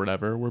traps or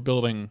whatever. We're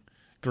building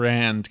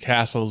grand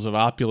castles of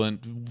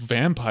opulent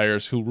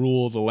vampires who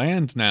rule the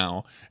land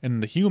now,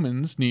 and the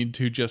humans need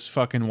to just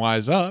fucking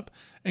wise up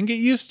and get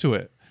used to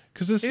it,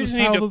 because this is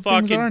how the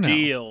things are now.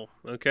 Deal,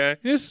 okay?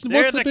 What's the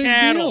big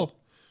deal?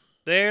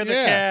 They're the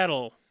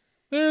cattle.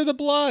 They're the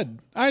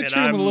blood. I treat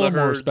them with a little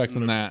more respect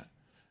than that,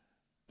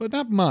 but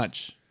not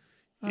much.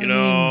 You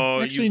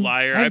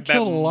liar!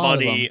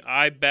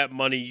 I bet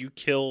money you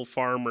kill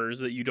farmers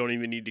that you don't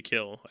even need to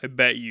kill. I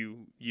bet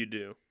you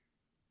do.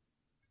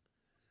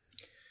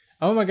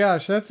 Oh my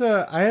gosh,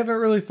 I haven't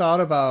really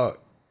thought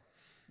about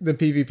the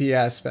PvP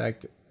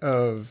aspect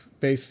of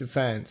base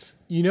defense.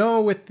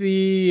 With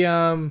the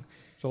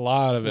it's a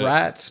lot of it.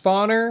 Rat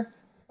spawner.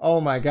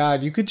 Oh my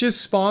god, you could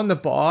just spawn the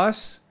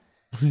boss,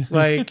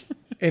 like,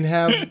 and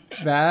have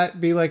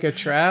that be like a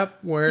trap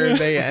where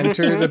they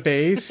enter the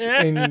base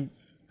and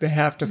they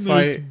have to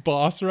fight. There's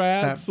boss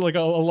rats, like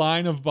a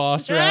line of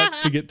boss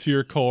rats to get to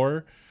your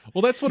core.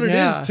 Well, that's what it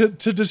is.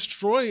 To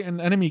destroy an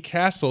enemy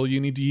castle,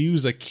 you need to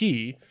use a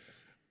key,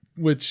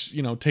 which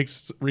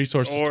takes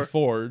resources to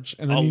forge,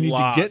 and then you need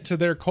to get to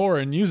their core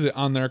and use it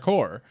on their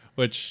core.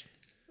 Which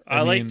I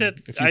mean, like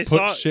that. If you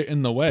put shit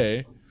in the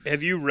way.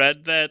 Have you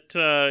read that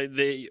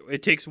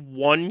it takes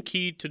 1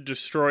 key to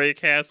destroy a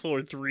castle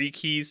or 3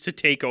 keys to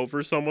take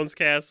over someone's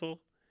castle?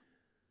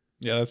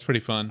 Yeah, that's pretty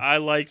fun. I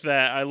like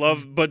that. I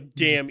love, but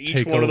damn,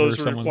 each one of those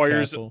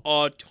requires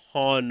a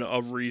ton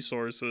of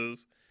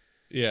resources.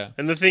 Yeah.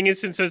 And the thing is,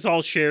 since it's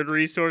all shared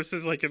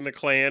resources, like in the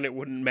clan, it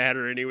wouldn't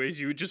matter anyways.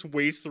 You would just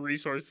waste the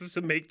resources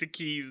to make the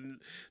keys,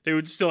 and they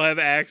would still have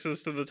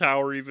access to the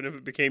tower even if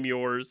it became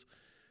yours.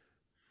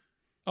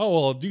 Oh,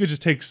 well, you could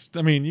just take...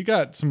 I mean, you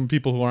got some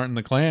people who aren't in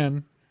the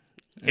clan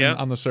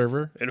on the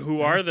server. And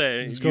who are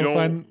they? Just go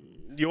find.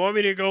 You want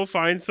me to go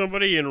find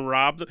somebody and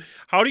rob them?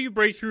 How do you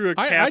break through a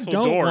castle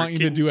door? I don't want you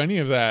to do any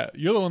of that.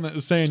 You're the one that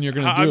was saying you're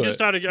going to do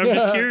it. I'm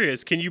just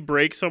curious. Can you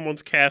break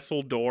someone's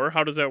castle door?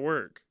 How does that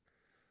work?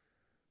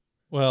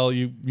 Well,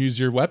 you use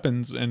your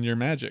weapons and your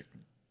magic.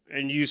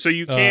 And you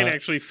can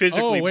actually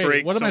physically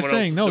break what am I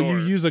saying? No, door. You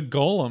use a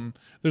golem.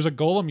 There's a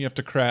golem you have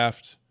to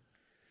craft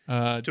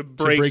to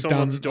break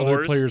down doors?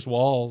 other players'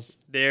 walls.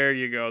 There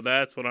you go.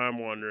 That's what I'm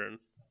wondering.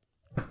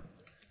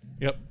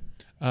 Yep.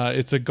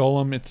 It's a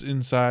golem. It's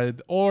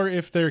inside. Or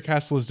if their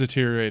castle is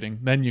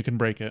deteriorating, then you can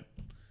break it.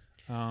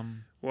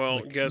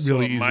 Guess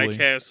really what? My easily.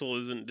 castle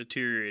isn't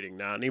deteriorating.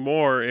 Not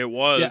anymore. It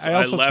was. Yeah, I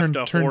also left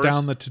turned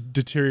down the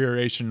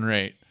deterioration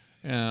rate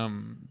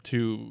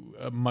to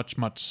a much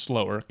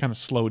slower, kind of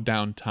slowed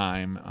down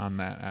time on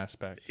that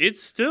aspect. It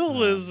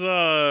still is.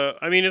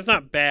 I mean, it's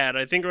not bad.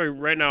 I think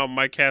right now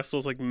my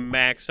castle's like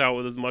maxed out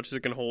with as much as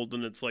it can hold,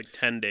 and it's like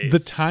 10 days. The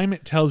time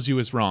it tells you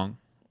is wrong.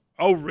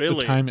 Oh,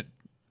 really?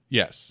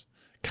 Yes.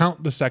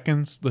 Count the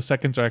seconds. The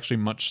seconds are actually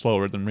much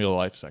slower than real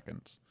life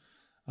seconds.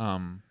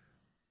 The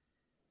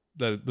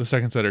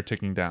seconds that are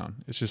ticking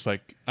down. It's just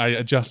like I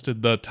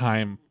adjusted the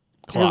time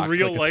clock,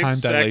 real like a life time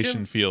dilation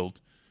seconds?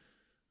 field.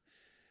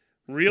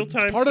 Real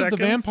time. It's part seconds? of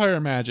the vampire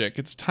magic.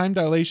 It's time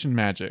dilation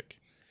magic.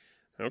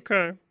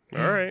 Okay.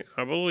 All right.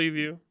 I believe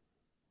you.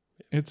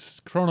 It's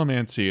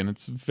chronomancy, and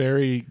it's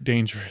very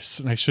dangerous.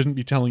 And I shouldn't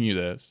be telling you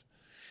this.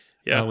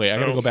 Yeah. Wait, I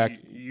gotta go back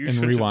and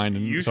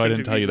rewind, so I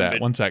didn't tell you that.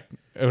 1 sec.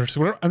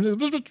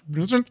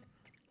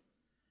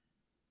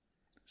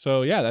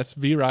 So yeah, that's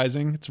V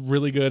Rising. It's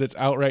really good. It's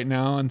out right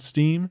now on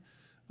Steam.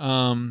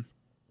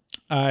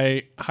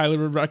 I highly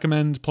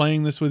recommend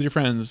playing this with your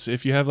friends.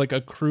 If you have like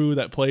a crew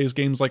that plays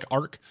games like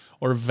Ark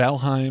or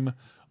Valheim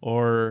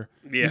or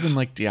even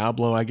like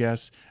Diablo, I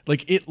guess.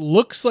 Like it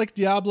looks like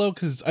Diablo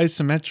because it's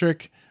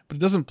isometric, but it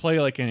doesn't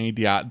play like any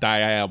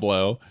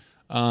Diablo.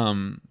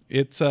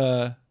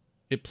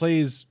 It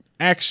plays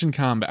action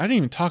combat. I didn't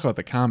even talk about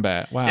the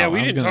combat. Wow. Yeah,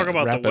 we didn't talk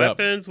about the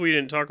weapons. We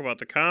didn't talk about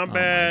the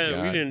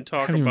combat. We didn't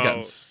talk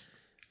about.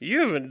 You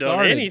haven't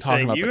done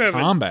anything. You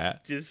haven't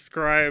combat.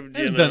 Described.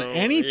 I haven't done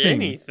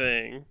anything.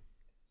 Anything.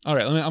 All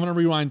right, I'm gonna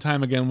rewind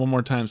time again one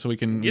more time so we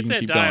can get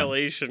that keep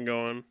dilation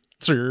going.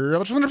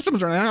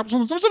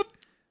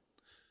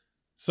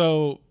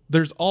 So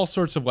there's all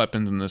sorts of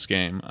weapons in this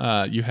game.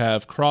 You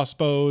have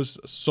crossbows,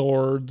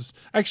 swords.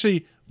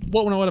 Actually,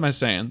 what am I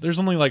saying? There's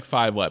only like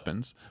 5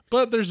 weapons,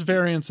 but there's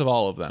variants of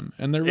all of them,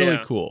 and they're really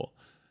cool.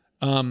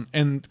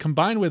 And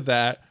combined with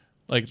that,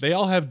 like they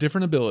all have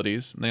different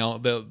abilities, and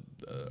they'll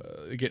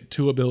get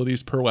 2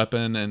 abilities per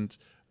weapon, and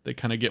they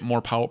kind of get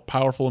more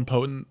powerful and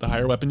potent the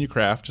higher weapon you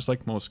craft, just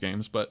like most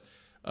games. But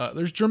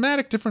there's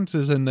dramatic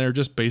differences in their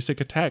just basic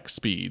attack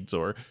speeds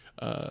or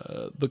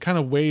the kind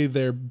of way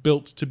they're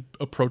built to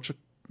approach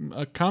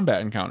a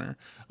combat encounter.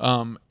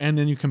 And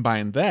then you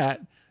combine that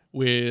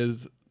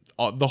with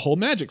the whole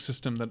magic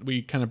system that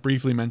we kind of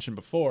briefly mentioned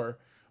before,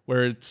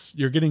 where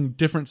you're getting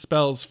different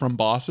spells from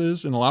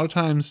bosses, and a lot of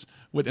times,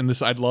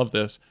 I'd love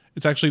this,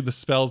 it's actually the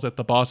spells that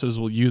the bosses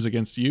will use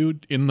against you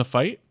in the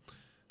fight.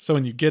 So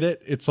when you get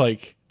it, it's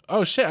like,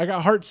 oh shit, I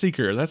got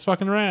Heartseeker. That's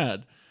fucking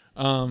rad.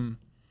 And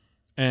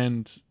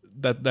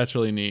that's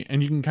really neat.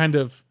 And you can kind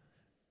of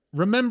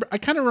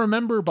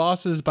remember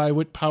bosses by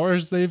what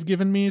powers they've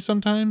given me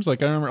sometimes.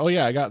 Like I remember, oh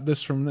yeah, I got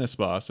this from this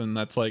boss, and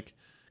that's like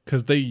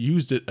because they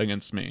used it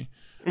against me.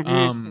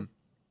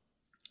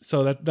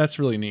 So that's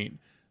really neat.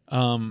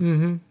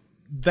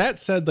 That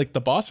said, like the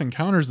boss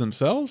encounters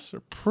themselves are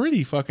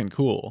pretty fucking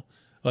cool.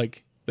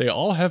 Like they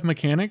all have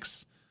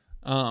mechanics.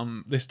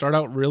 They start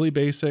out really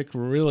basic,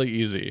 really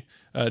easy.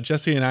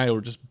 Jesse and I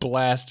were just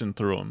blasting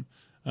through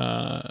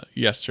them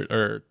yesterday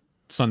or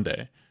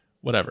Sunday,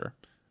 whatever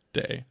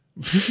day.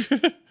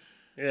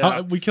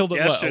 Yeah, we killed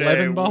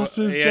 11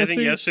 bosses. Yeah,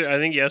 Jesse? I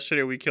think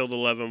yesterday we killed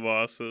 11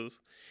 bosses.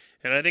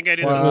 And I think I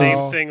did the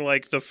same thing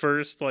like the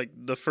first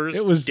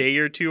day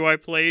or two I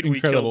played.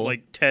 Incredible. We killed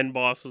like 10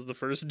 bosses the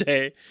first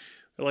day.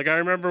 Like I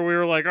remember we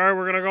were like, all right,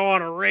 we're gonna go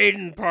on a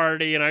raiding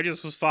party, and I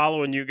just was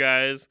following you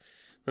guys.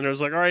 And it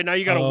was like, all right, now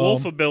you got a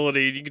wolf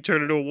ability. You can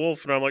turn into a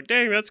wolf. And I'm like,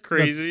 dang, that's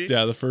crazy.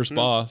 The first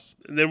boss.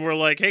 And then we're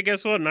like, hey,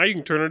 guess what? Now you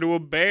can turn into a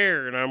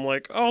bear. And I'm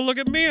like, oh, look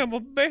at me. I'm a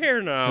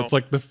bear now. It's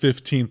like the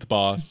 15th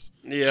boss.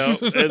 Yeah.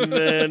 And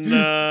then,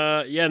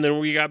 and then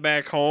we got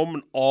back home,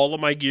 and all of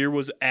my gear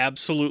was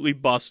absolutely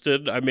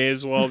busted. I may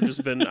as well have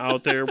just been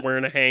out there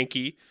wearing a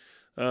hanky.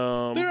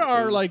 There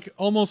are like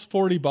almost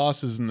 40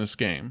 bosses in this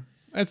game.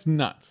 That's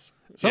nuts.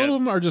 Some of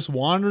them are just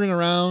wandering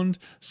around.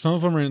 Some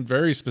of them are in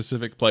very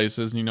specific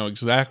places, and you know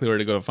exactly where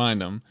to go to find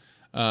them.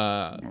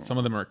 Some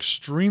of them are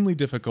extremely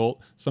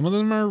difficult. Some of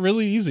them are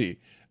really easy.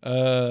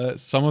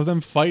 Some of them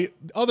fight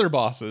other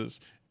bosses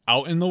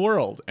out in the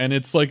world, and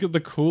it's like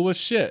the coolest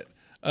shit.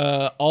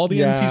 All the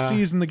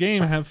NPCs in the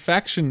game have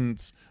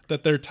factions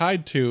that they're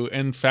tied to,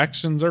 and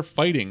factions are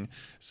fighting.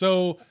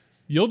 So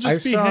you'll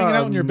just be hanging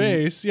out in your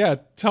base. Yeah,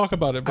 talk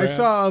about it, Brad. I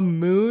saw a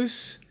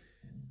moose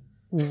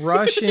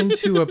rush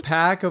into a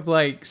pack of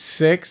like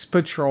 6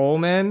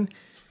 patrolmen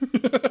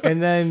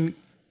and then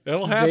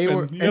That'll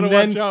happen. and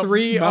then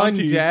 3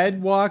 undead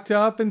walked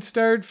up and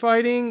started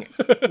fighting,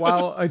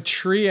 while a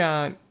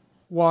treant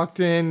walked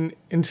in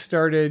and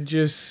started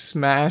just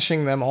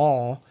smashing them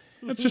all.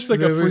 It's just like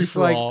a free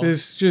for all. Like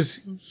this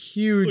just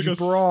huge like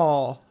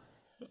brawl.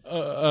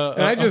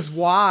 And I just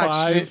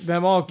watched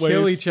them all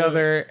kill each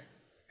other,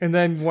 and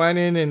then went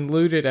in and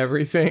looted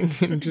everything.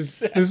 And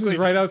just this is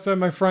right outside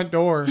my front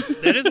door.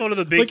 That is one of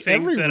the big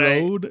things.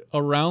 Every road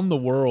around the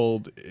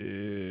world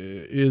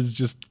is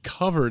just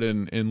covered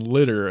in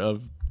litter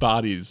of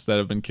bodies that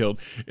have been killed,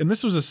 and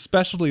this was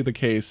especially the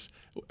case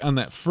on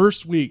that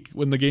first week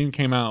when the game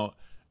came out.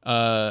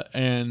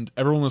 And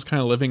everyone was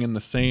kind of living in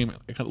the same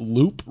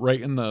loop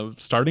right in the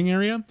starting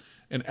area,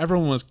 and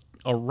everyone was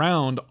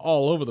around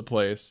all over the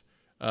place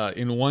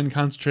in one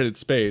concentrated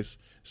space.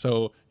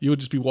 So you would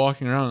just be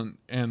walking around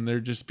and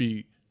there'd just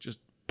be just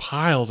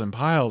piles and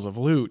piles of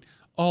loot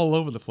all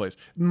over the place.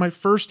 My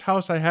first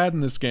house I had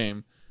in this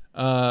game,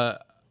 well,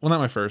 not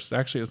my first,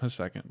 actually it was my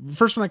second. The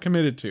first one I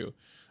committed to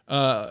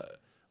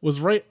was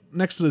right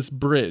next to this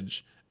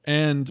bridge.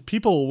 And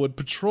people would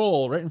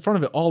patrol right in front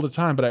of it all the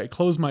time, but I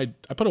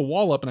put a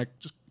wall up and I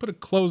just put a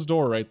closed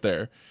door right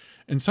there.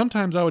 And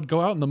sometimes I would go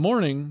out in the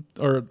morning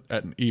or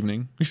at an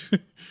evening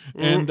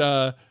and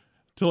to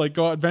like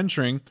go out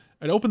adventuring.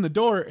 I'd open the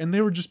door and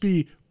there would just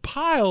be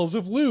piles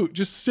of loot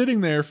just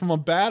sitting there from a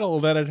battle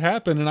that had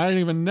happened and I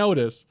didn't even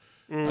notice.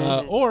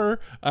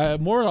 Or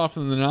more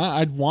often than not,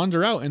 I'd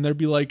wander out and there'd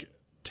be like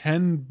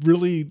 10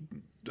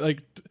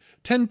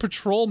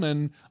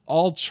 patrolmen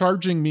all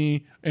charging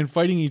me and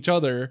fighting each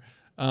other.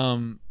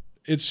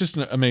 It's just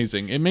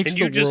amazing. It makes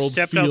the world feel very vibrant. And you just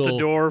stepped out the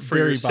door for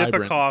your sip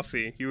of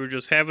coffee. You were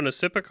just having a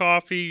sip of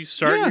coffee,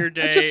 starting your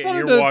day,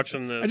 and you're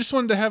watching this. I just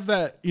wanted to have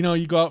that,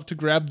 you go out to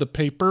grab the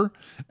paper,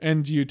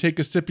 and you take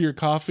a sip of your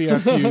coffee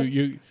after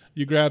you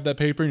grab that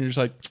paper, and you're just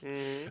like,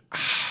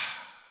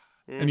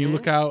 and you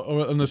look out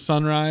on the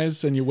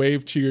sunrise, and you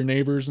wave to your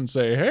neighbors and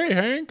say, "Hey,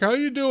 Hank, how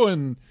you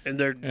doing?" And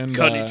they're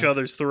cutting each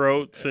other's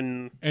throats.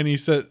 And he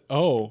said,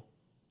 "Oh."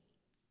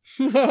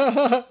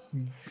 And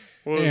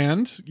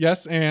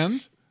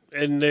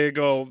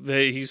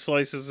he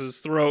slices his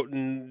throat,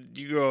 and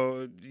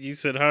he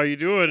said, "How you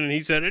doing?" And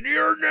he said, "And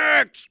you're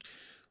next."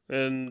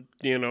 And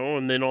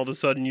and then all of a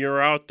sudden you're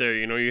out there,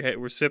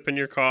 we're sipping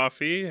your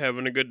coffee,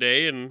 having a good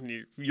day,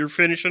 and you're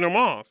finishing them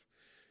off.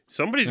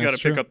 Somebody's got to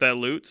pick up that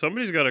loot.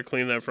 Somebody's got to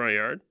clean that front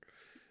yard.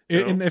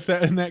 In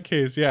that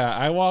case, yeah,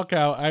 I walk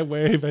out, I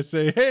wave, I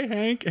say, "Hey,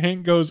 Hank."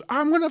 Hank goes,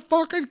 "I'm gonna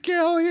fucking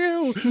kill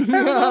you, and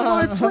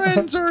all my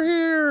friends are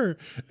here."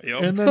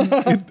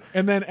 Yep.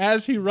 And then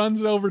as he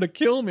runs over to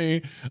kill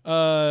me,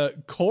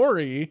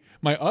 Corey,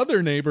 my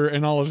other neighbor,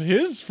 and all of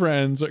his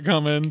friends are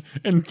coming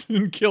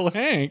and kill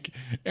Hank,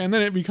 and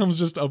then it becomes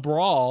just a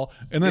brawl,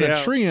 and then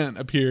a treant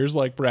appears,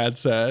 like Brad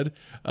said,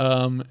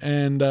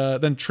 and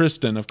then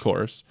Tristan, of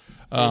course,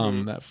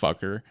 that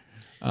fucker,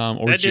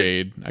 or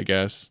Jade, I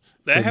guess.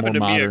 That happened to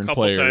me a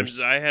couple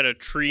times. I had a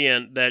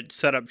treant that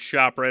set up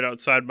shop right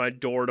outside my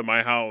door to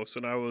my house,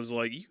 and I was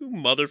like, "You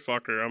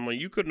motherfucker!" I'm like,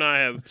 "You could not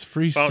have it's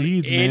free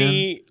seeds,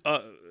 any."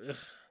 Man.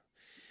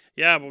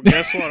 Yeah, but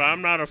guess what?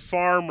 I'm not a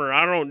farmer.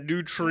 I don't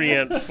do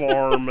treant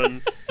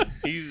farming.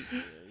 He's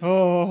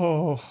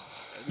not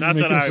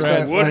that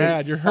I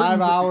would. You're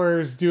 5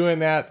 hours doing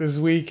that this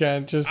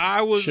weekend. Just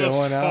I was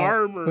chilling a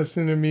farmer, out,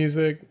 listening to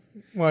music,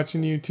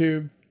 watching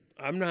YouTube.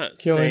 I'm not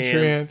killing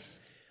treants.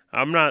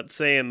 I'm not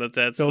saying that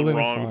that's the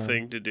wrong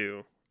thing to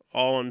do.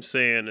 All I'm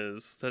saying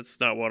is that's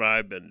not what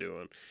I've been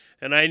doing.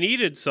 And I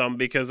needed some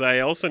because I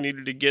also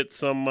needed to get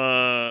some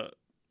of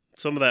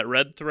that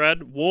red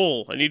thread,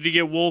 wool. I need to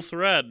get wool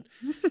thread.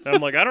 And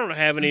I'm like, I don't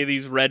have any of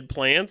these red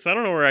plants. I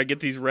don't know where I get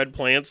these red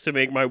plants to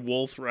make my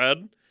wool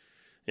thread.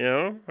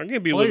 I'm going to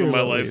be living my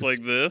life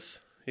like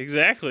this.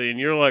 Exactly. And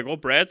you're like, well,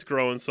 Brad's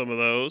growing some of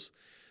those.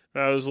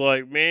 And I was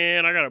like,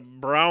 man, I got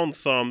brown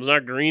thumbs,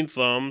 not green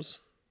thumbs.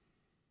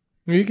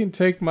 You can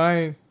take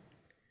mine.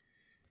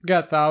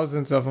 Got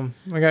thousands of them.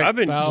 I've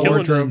been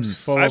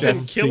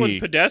killing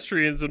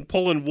pedestrians and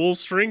pulling wool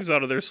strings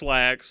out of their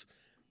slacks.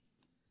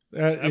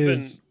 I've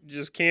been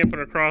just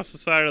camping across the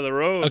side of the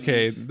road.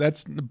 Okay,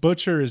 that's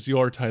butcher is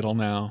your title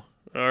now.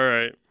 All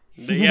right.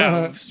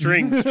 Yeah,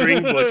 string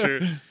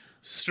butcher.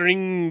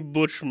 String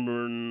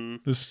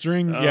butchman. The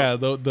string,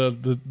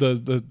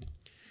 the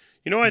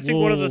I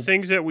think one of the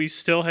things that we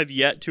still have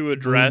yet to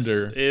address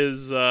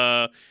is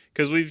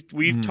because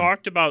we've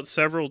talked about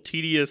several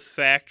tedious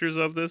factors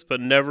of this,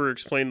 but never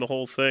explained the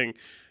whole thing.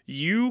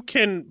 You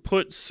can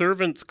put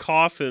servants'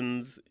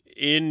 coffins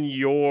in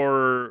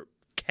your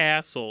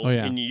castle,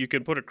 and you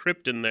can put a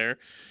crypt in there,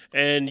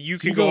 and you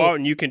can go out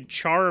and you can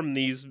charm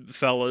these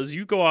fellas.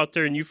 You go out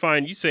there and you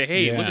say,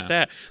 "Hey, look at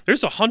that!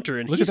 There's a hunter,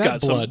 and he's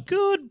got some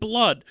good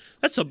blood.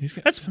 That's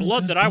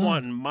blood that I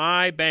want in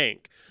my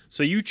bank."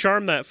 So you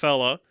charm that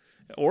fella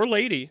or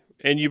lady,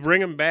 and you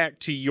bring him back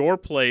to your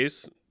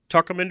place.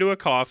 Tuck him into a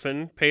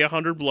coffin, pay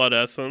 100 blood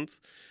essence,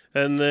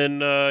 and then,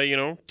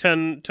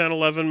 10,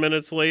 11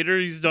 minutes later,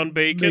 he's done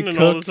baking, and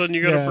all of a sudden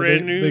you got a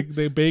brand new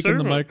They bake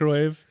servant. In the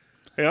microwave.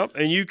 Yep,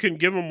 and you can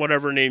give them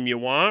whatever name you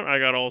want. I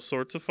got all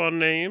sorts of fun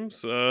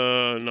names,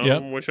 none of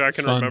them which I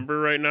can remember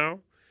right now.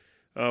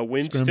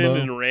 Winston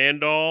Scrimbo. and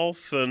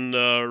Randolph and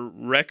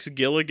Rex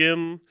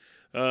Gilligan.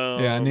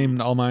 I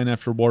named all mine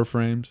after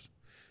Warframes.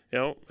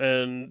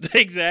 And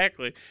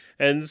exactly.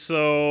 And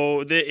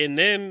so,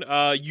 then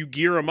you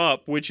gear them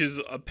up, which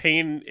is a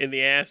pain in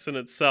the ass in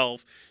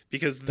itself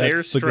because their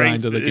That's the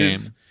strength grind of the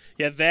is. game.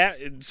 Yeah,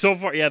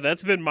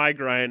 that's been my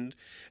grind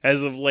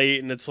as of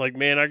late, and it's like,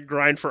 man, I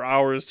grind for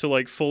hours to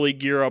like fully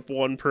gear up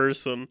one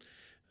person,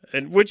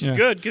 and which is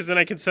good because then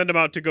I can send them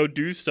out to go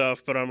do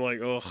stuff. But I'm like,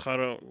 and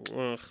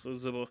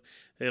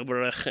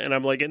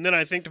I'm like, and then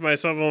I think to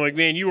myself, I'm like,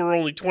 man, you were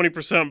only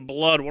 20%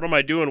 blood. What am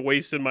I doing,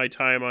 wasting my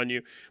time on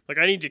you? Like,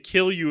 I need to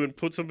kill you and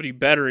put somebody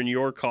better in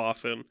your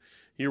coffin.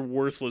 You're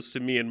worthless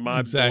to me and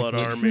my blood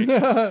army.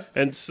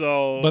 And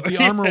so, but the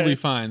armor will be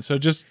fine. So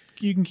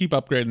you can keep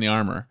upgrading the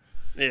armor.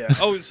 Yeah.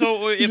 Oh,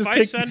 so if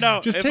I send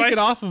out... Just take it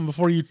off them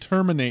before you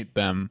terminate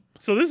them.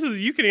 So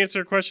you can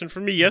answer a question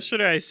for me.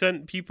 Yesterday I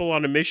sent people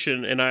on a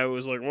mission, and I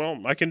was like, well,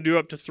 I can do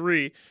up to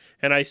 3.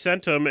 And I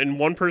sent them, and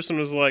one person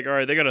was like, all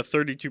right, they got a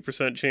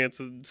 32%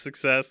 chance of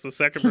success. The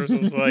second person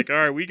was like, all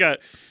right, we got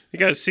a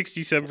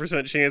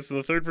 67% chance. And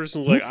the third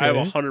person was like, I have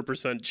a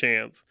 100%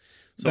 chance.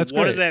 So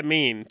what does that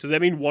mean? Does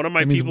that mean one of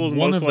my people is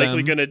most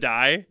likely going to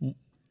die?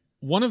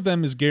 One of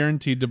them is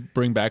guaranteed to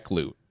bring back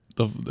loot,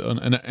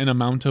 an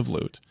amount of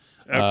loot.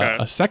 Okay.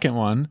 A second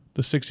one,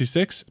 the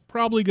 66,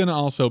 probably going to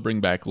also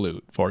bring back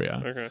loot for you.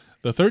 Okay.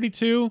 The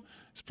 32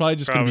 is probably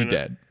just going to be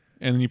dead.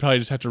 And then you probably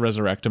just have to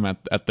resurrect them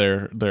at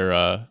their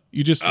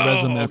you just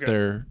res them at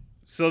their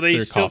So they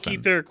their still coffin.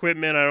 keep their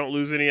equipment. I don't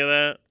lose any of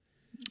that?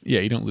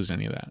 Yeah, you don't lose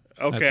any of that.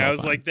 Okay, I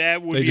was fine. like,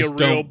 that would They be a just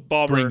real don't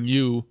bummer.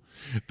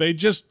 They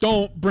just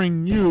don't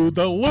bring you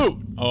the loot.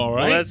 All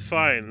right. Well, that's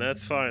fine.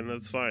 That's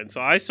fine.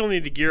 So I still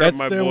need to gear up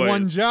my That's their boys.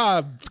 one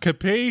job.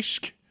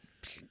 Capiche?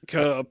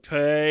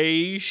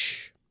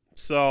 Capiche.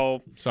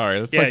 So Sorry,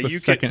 that's like the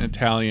second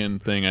Italian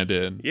thing I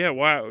did. Yeah,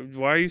 why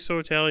are you so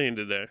Italian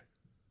today?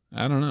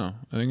 I don't know.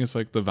 I think it's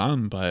like the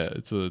vampire.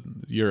 It's a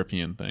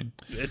European thing.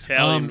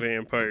 Italian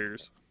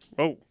vampires.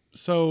 Oh.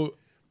 So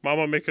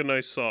Mama, make a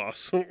nice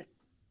sauce.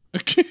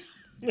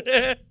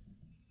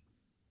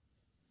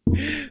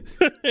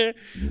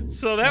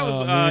 So that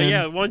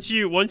was once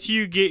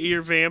you get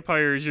your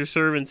vampires, your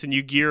servants, and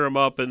you gear them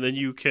up, and then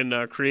you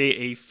can create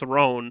a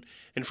throne,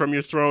 and from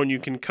your throne you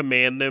can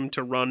command them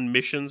to run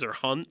missions or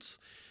hunts,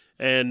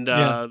 and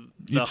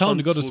you tell them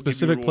to go to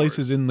specific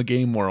places in the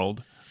game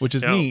world, which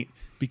is neat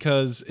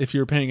because if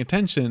you're paying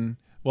attention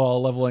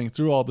while leveling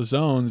through all the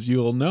zones,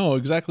 you'll know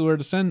exactly where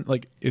to send.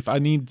 Like if I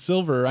need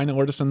silver, I know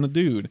where to send the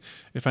dude.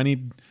 If I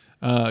need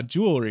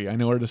jewelry, I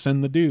know where to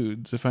send the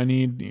dudes. If I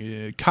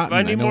need cotton,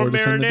 I know where to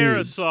send the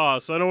dudes.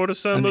 Sauce, I know where to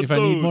send the dudes. If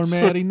I need more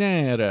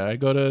marinara, I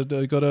go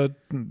to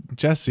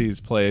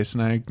Jesse's place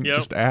and I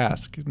just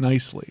ask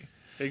nicely.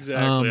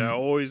 Exactly. I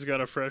always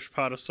got a fresh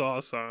pot of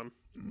sauce on.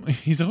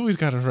 He's always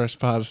got a fresh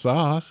pot of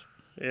sauce.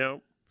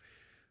 Yep.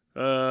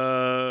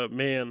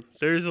 Man,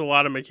 there's a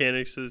lot of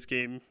mechanics to this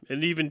game,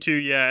 and even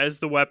as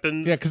the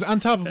weapons. Yeah, because on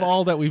top of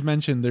all that we've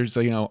mentioned, there's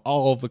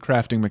all of the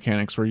crafting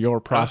mechanics where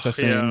you're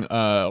processing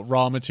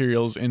raw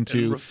materials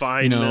into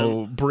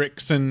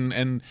bricks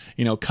and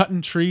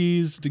cutting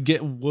trees to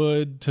get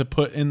wood to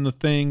put in the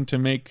thing to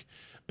make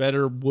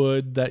better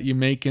wood that you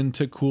make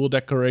into cool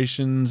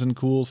decorations and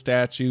cool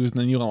statues, and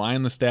then you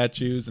align the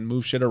statues and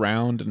move shit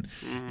around, and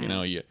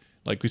you.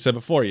 Like we said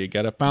before, you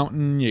get a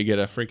fountain, you get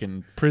a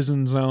freaking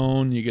prison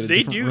zone, you get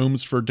different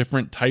rooms for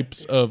different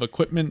types of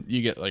equipment,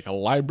 you get like a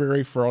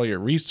library for all your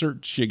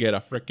research, you get a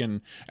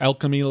freaking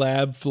alchemy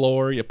lab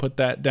floor, you put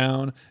that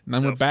down, and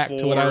then we're back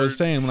to what I was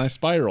saying when I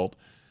spiraled.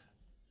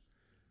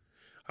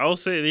 I will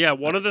say,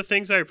 one of the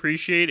things I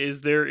appreciate is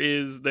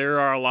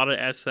there are a lot of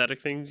aesthetic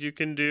things you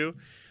can do.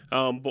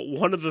 But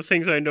one of the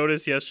things I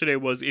noticed yesterday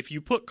was if you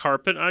put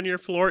carpet on your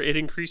floor, it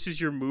increases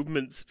your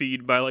movement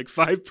speed by like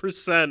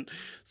 5%.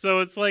 So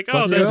it's like,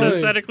 that's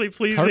aesthetically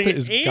pleasing,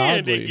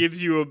 and it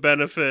gives you a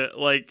benefit.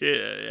 Like,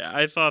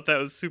 I thought that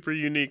was super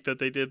unique that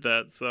they did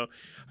that. So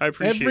I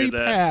appreciated that.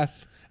 Every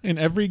path in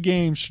every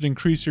game should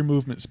increase your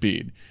movement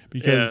speed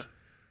because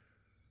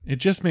it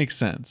just makes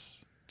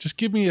sense. Just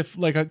give me a good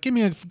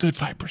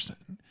 5%.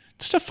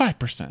 Just a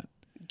 5%.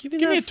 Give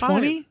me a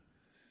 20%.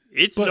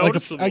 It's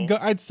noticeable.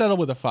 I'd settle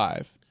with a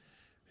 5.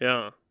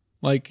 Yeah.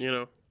 Like,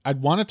 I'd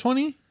want a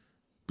 20,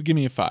 but give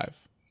me a 5.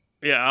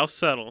 Yeah, I'll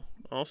settle.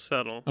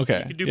 Okay.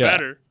 You can do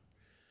better.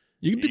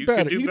 You can do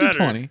better. You can do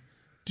 20.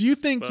 Do you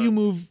think you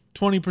move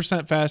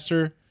 20%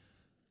 faster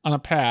on a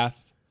path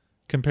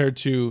compared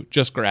to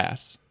just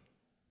grass?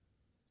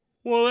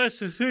 Well, that's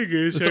the thing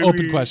is... It's an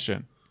open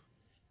question.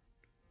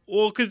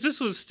 Well, because this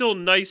was still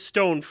nice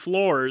stone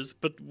floors,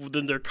 but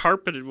then they're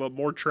carpeted.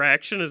 More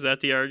traction? Is that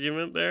the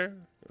argument there?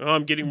 Oh,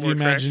 I'm getting more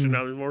traction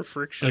now. There's more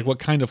friction. Like, what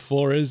kind of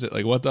floor is it?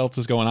 Like, what else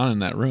is going on in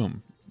that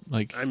room?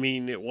 Like, I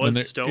mean, it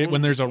was stone.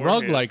 When there's a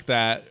rug like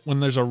that, when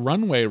there's a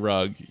runway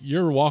rug,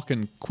 you're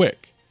walking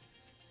quick.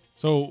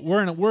 So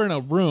we're in a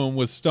room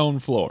with stone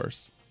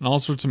floors and all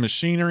sorts of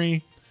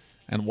machinery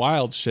and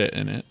wild shit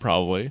in it,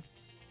 probably.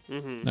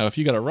 Mm-hmm. Now, if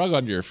you got a rug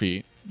under your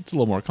feet, it's a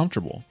little more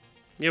comfortable.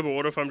 Yeah, but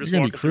what if I'm just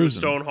walking through a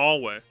stone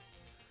hallway?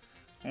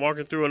 I'm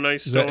walking through a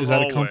nice stone hallway. Is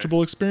that a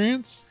comfortable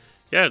experience?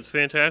 Yeah, it's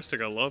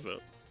fantastic. I love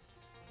it.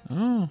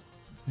 Oh,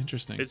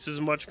 interesting. It's as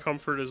much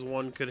comfort as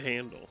one could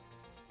handle.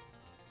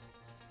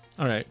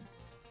 All right.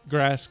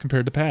 Grass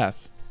compared to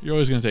path. You're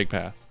always going to take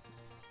path,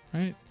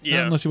 right? Yeah.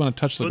 Not unless you want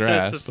to touch the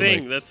grass. That's the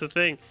thing. That's the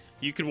thing.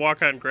 You could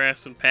walk on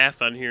grass and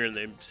path on here, and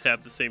they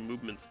have the same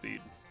movement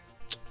speed.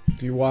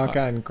 If you walk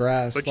on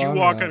grass, but you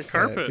walk on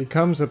carpet, it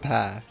becomes a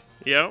path.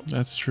 Yeah,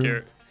 that's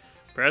true.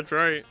 Brad's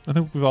right. I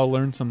think we've all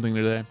learned something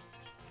today.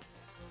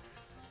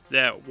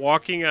 That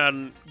walking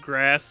on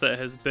grass that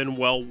has been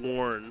well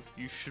worn,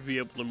 you should be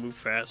able to move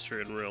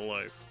faster in real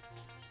life.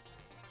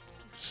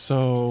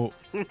 So,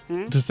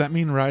 does that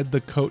mean ride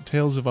the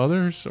coattails of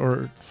others,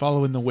 or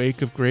follow in the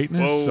wake of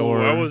greatness? Whoa,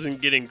 or I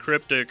wasn't getting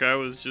cryptic. I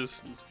was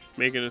just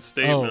making a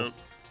statement.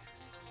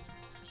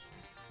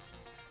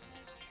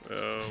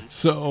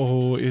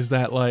 So is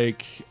that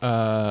like,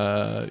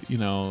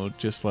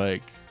 just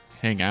like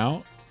hang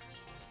out?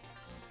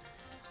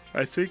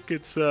 I think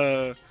it's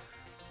have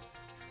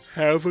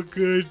a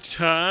good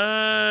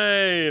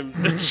time.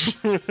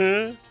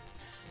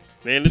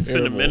 Man, it's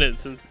been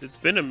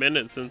a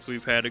minute since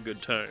we've had a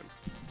good time.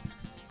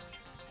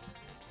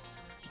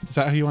 Is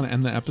that how you want to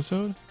end the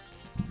episode?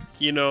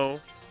 I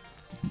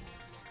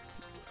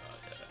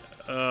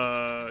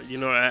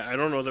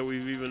don't know that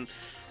we've even.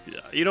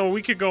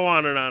 We could go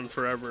on and on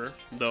forever,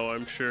 though,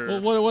 I'm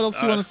sure. Well, what else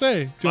do you want to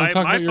say? Do you want to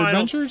talk about your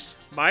adventures?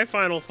 My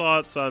final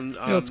thoughts on...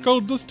 let's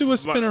do a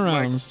spin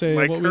around and say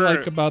what we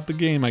like about the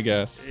game, I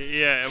guess.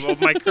 Yeah, well,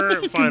 my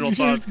current final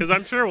thoughts, because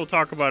I'm sure we'll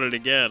talk about it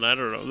again. I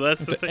don't know.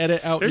 That's the thing.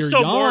 Edit out There's your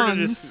still yawns. more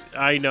to this.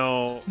 I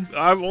know.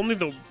 I'm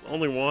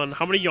only one.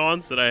 How many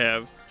yawns did I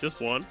have?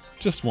 Just one?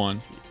 Just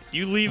one.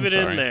 You leave it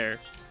in there.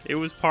 It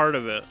was part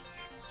of it.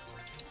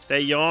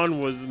 That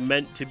yawn was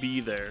meant to be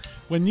there.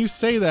 When you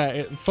say that,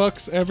 it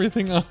fucks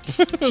everything up.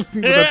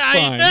 That's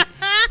fine.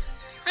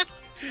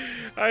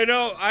 I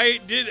know.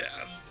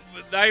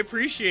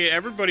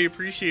 Everybody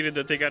appreciated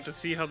that they got to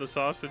see how the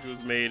sausage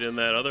was made in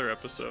that other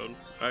episode.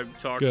 I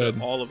talked to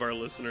all of our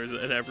listeners,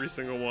 and every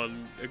single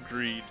one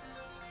agreed.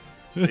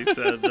 They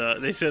said,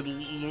 let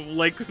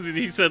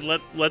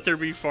there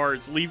be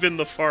farts. Leave in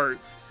the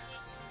farts.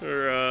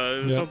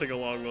 Or something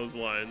along those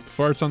lines.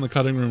 Farts on the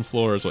cutting room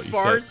floor is what you said.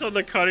 Farts on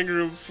the cutting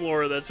room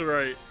floor, that's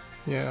right.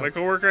 Yeah. My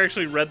coworker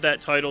actually read that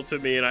title to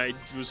me, and I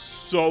was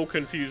so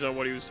confused on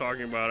what he was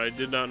talking about. I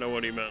did not know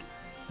what he meant.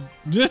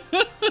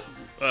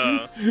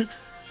 But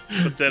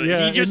then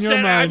he just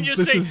said, "I'm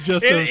just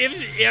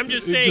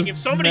saying, if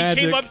somebody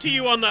came up to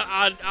you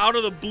out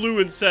of the blue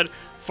and said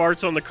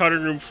farts on the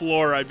cutting room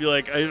floor," I'd be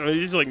like, "Are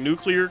these like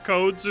nuclear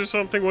codes or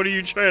something? What are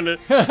you trying to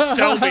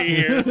tell me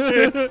here?"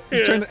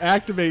 He's trying to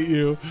activate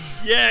you.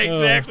 Yeah,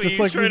 exactly. Just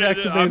like we've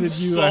activated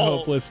you, I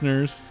hope,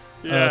 listeners.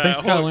 Yeah,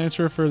 thanks, Kyle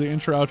Lancer, for the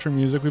intro-outro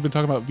music. We've been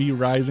talking about V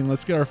Rising.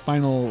 Let's get our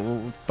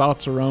final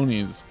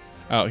thoughts-aronies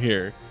out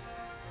here.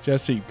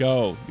 Jesse,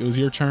 go. It was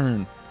your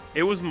turn.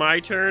 It was my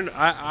turn.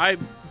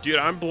 Dude,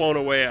 I'm blown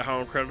away at how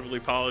incredibly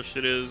polished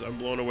it is. I'm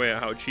blown away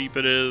at how cheap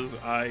it is.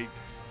 I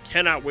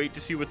cannot wait to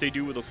see what they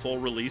do with a full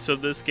release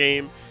of this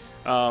game.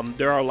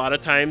 There are a lot of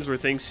times where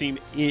things seem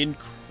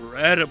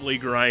incredibly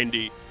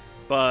grindy,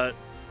 but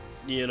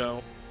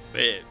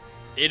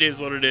it is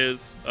what it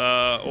is.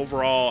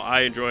 Overall, I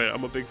enjoy it.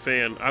 I'm a big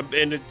fan.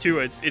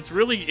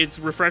 It's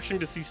refreshing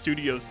to see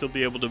studios still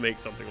be able to make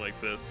something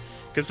like this,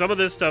 because some of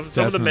this stuff,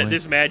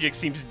 this magic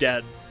seems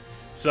dead.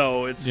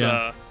 So it's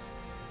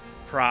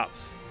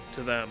props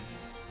to them.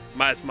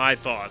 It's my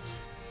thoughts.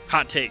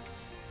 Hot take.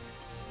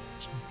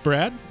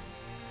 Brad?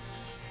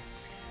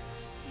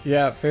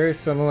 Yeah, very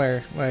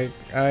similar. Like,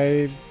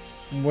 I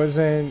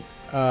wasn't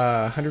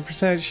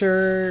 100%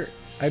 sure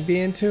I'd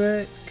be into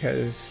it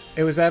because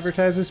it was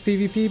advertised as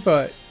PvP,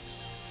 but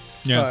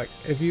fuck,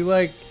 if you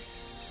like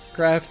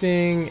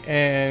crafting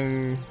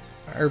and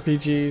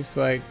RPGs,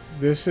 like,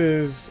 this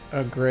is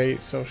a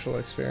great social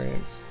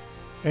experience.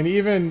 And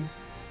even,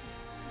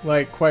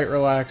 like, quite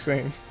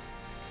relaxing.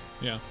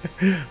 Yeah.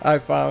 I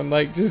found,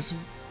 like, just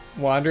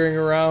wandering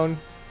around,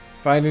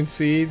 finding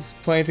seeds,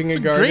 planting a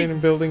garden,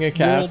 and building a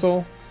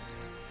castle.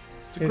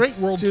 It's a great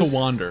world to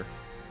wander.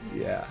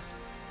 Yeah.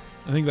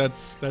 I think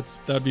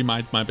that'd be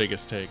my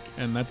biggest take,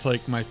 and that's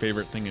like my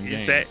favorite thing in games.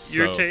 Is that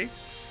your take?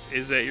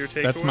 Is that your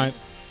takeaway?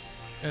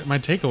 That's my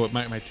takeaway.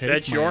 My take.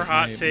 That's your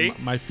hot take.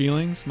 My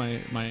feelings.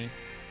 My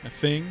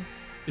thing.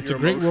 It's your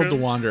a great emotion? world to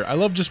wander. I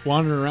love just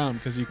wandering around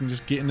because you can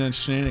just get into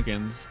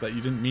shenanigans that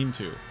you didn't mean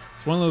to.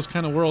 It's one of those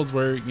kind of worlds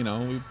where, we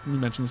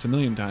mentioned this a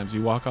million times.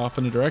 You walk off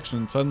in a direction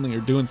and suddenly you're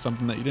doing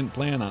something that you didn't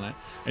plan on it,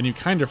 and you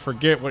kind of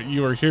forget what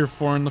you were here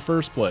for in the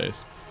first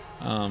place.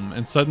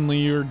 And suddenly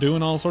you're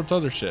doing all sorts of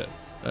other shit.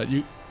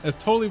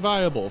 It's totally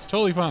viable. It's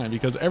totally fine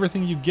because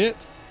everything you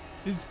get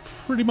is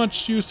pretty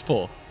much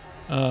useful.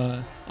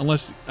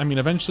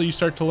 Eventually you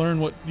start to learn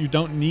what you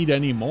don't need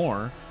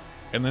anymore,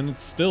 and then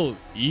it's still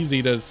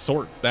easy to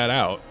sort that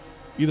out.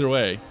 either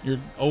way, you're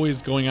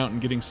always going out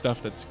and getting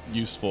stuff that's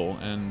useful,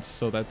 and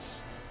so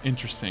that's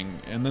interesting.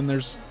 And then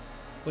there's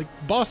like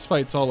boss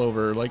fights all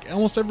over. Like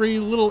almost every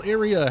little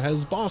area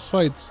has boss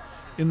fights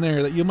in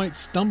there that you might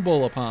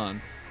stumble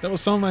upon. That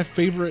was some of my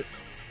favorite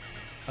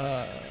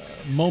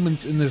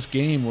moments in this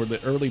game, were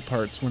the early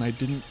parts when I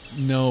didn't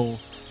know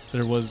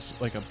there was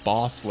like a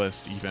boss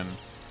list even,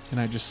 and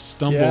I just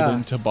stumbled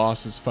into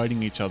bosses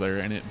fighting each other,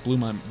 and it blew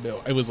my.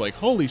 I was like,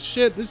 holy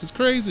shit, this is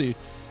crazy.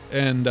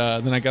 And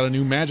then I got a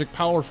new magic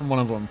power from one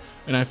of them,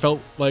 and I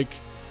felt like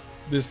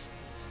this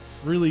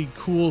really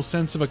cool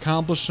sense of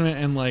accomplishment,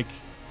 and like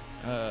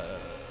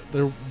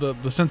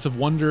the sense of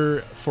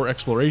wonder for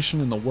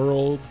exploration in the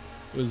world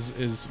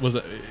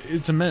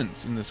it's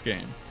immense in this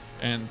game.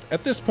 And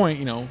at this point,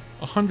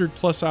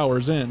 100+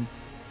 hours in,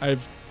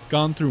 I've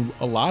gone through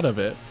a lot of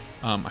it.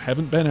 I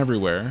haven't been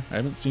everywhere, I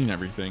haven't seen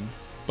everything,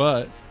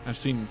 but I've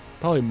seen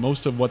probably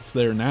most of what's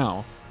there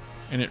now.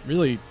 And it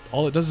really,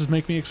 all it does is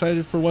make me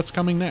excited for what's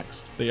coming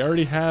next. They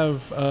already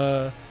have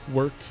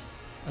work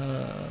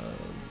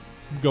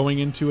going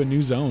into a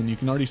new zone. You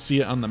can already see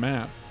it on the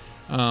map.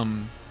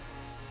 And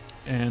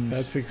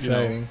that's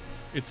exciting.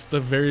 It's the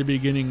very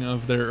beginning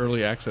of their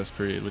early access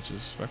period, which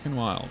is fucking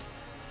wild.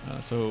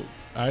 So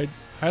I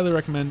highly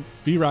recommend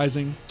V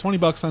Rising. It's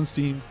 $20 on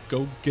Steam.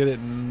 Go get it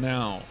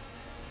now.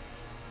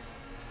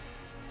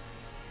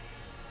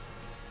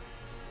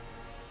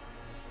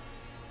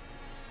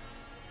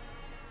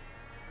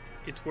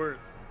 It's worth.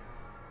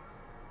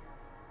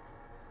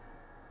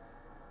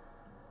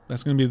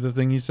 That's going to be the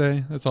thing you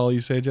say? That's all you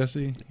say,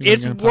 Jesse?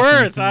 It's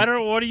worth. I don't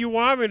know. What do you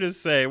want me to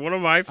say? One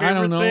of my favorite things.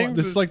 I don't know.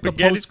 This is like the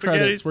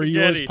post-credits where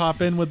you always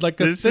pop in with like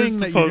a thing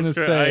that you're going to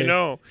say. I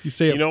know. You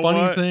say a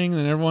funny thing,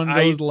 and everyone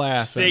goes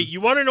laughing.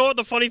 You want to know what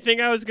the funny thing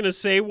I was going to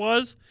say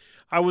was?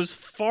 I was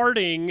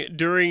farting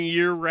during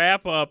your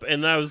wrap up,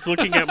 and I was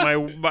looking at my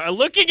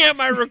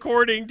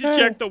recording to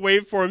check the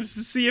waveforms to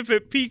see if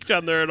it peaked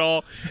on there at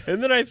all.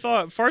 And then I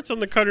thought, farts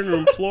on the cutting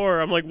room floor.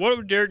 I'm like, what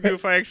would Derek do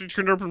if I actually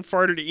turned up and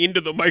farted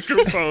into the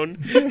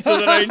microphone so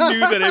that I knew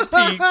that it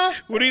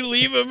peaked? Would he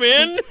leave him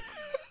in?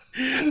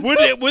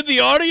 Would the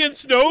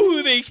audience know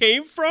who they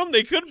came from?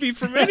 They could be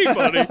from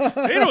anybody.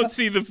 They don't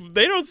see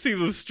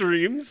the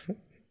streams.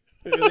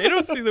 They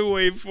don't see the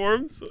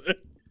waveforms.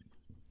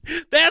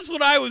 That's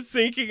what I was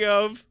thinking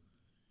of.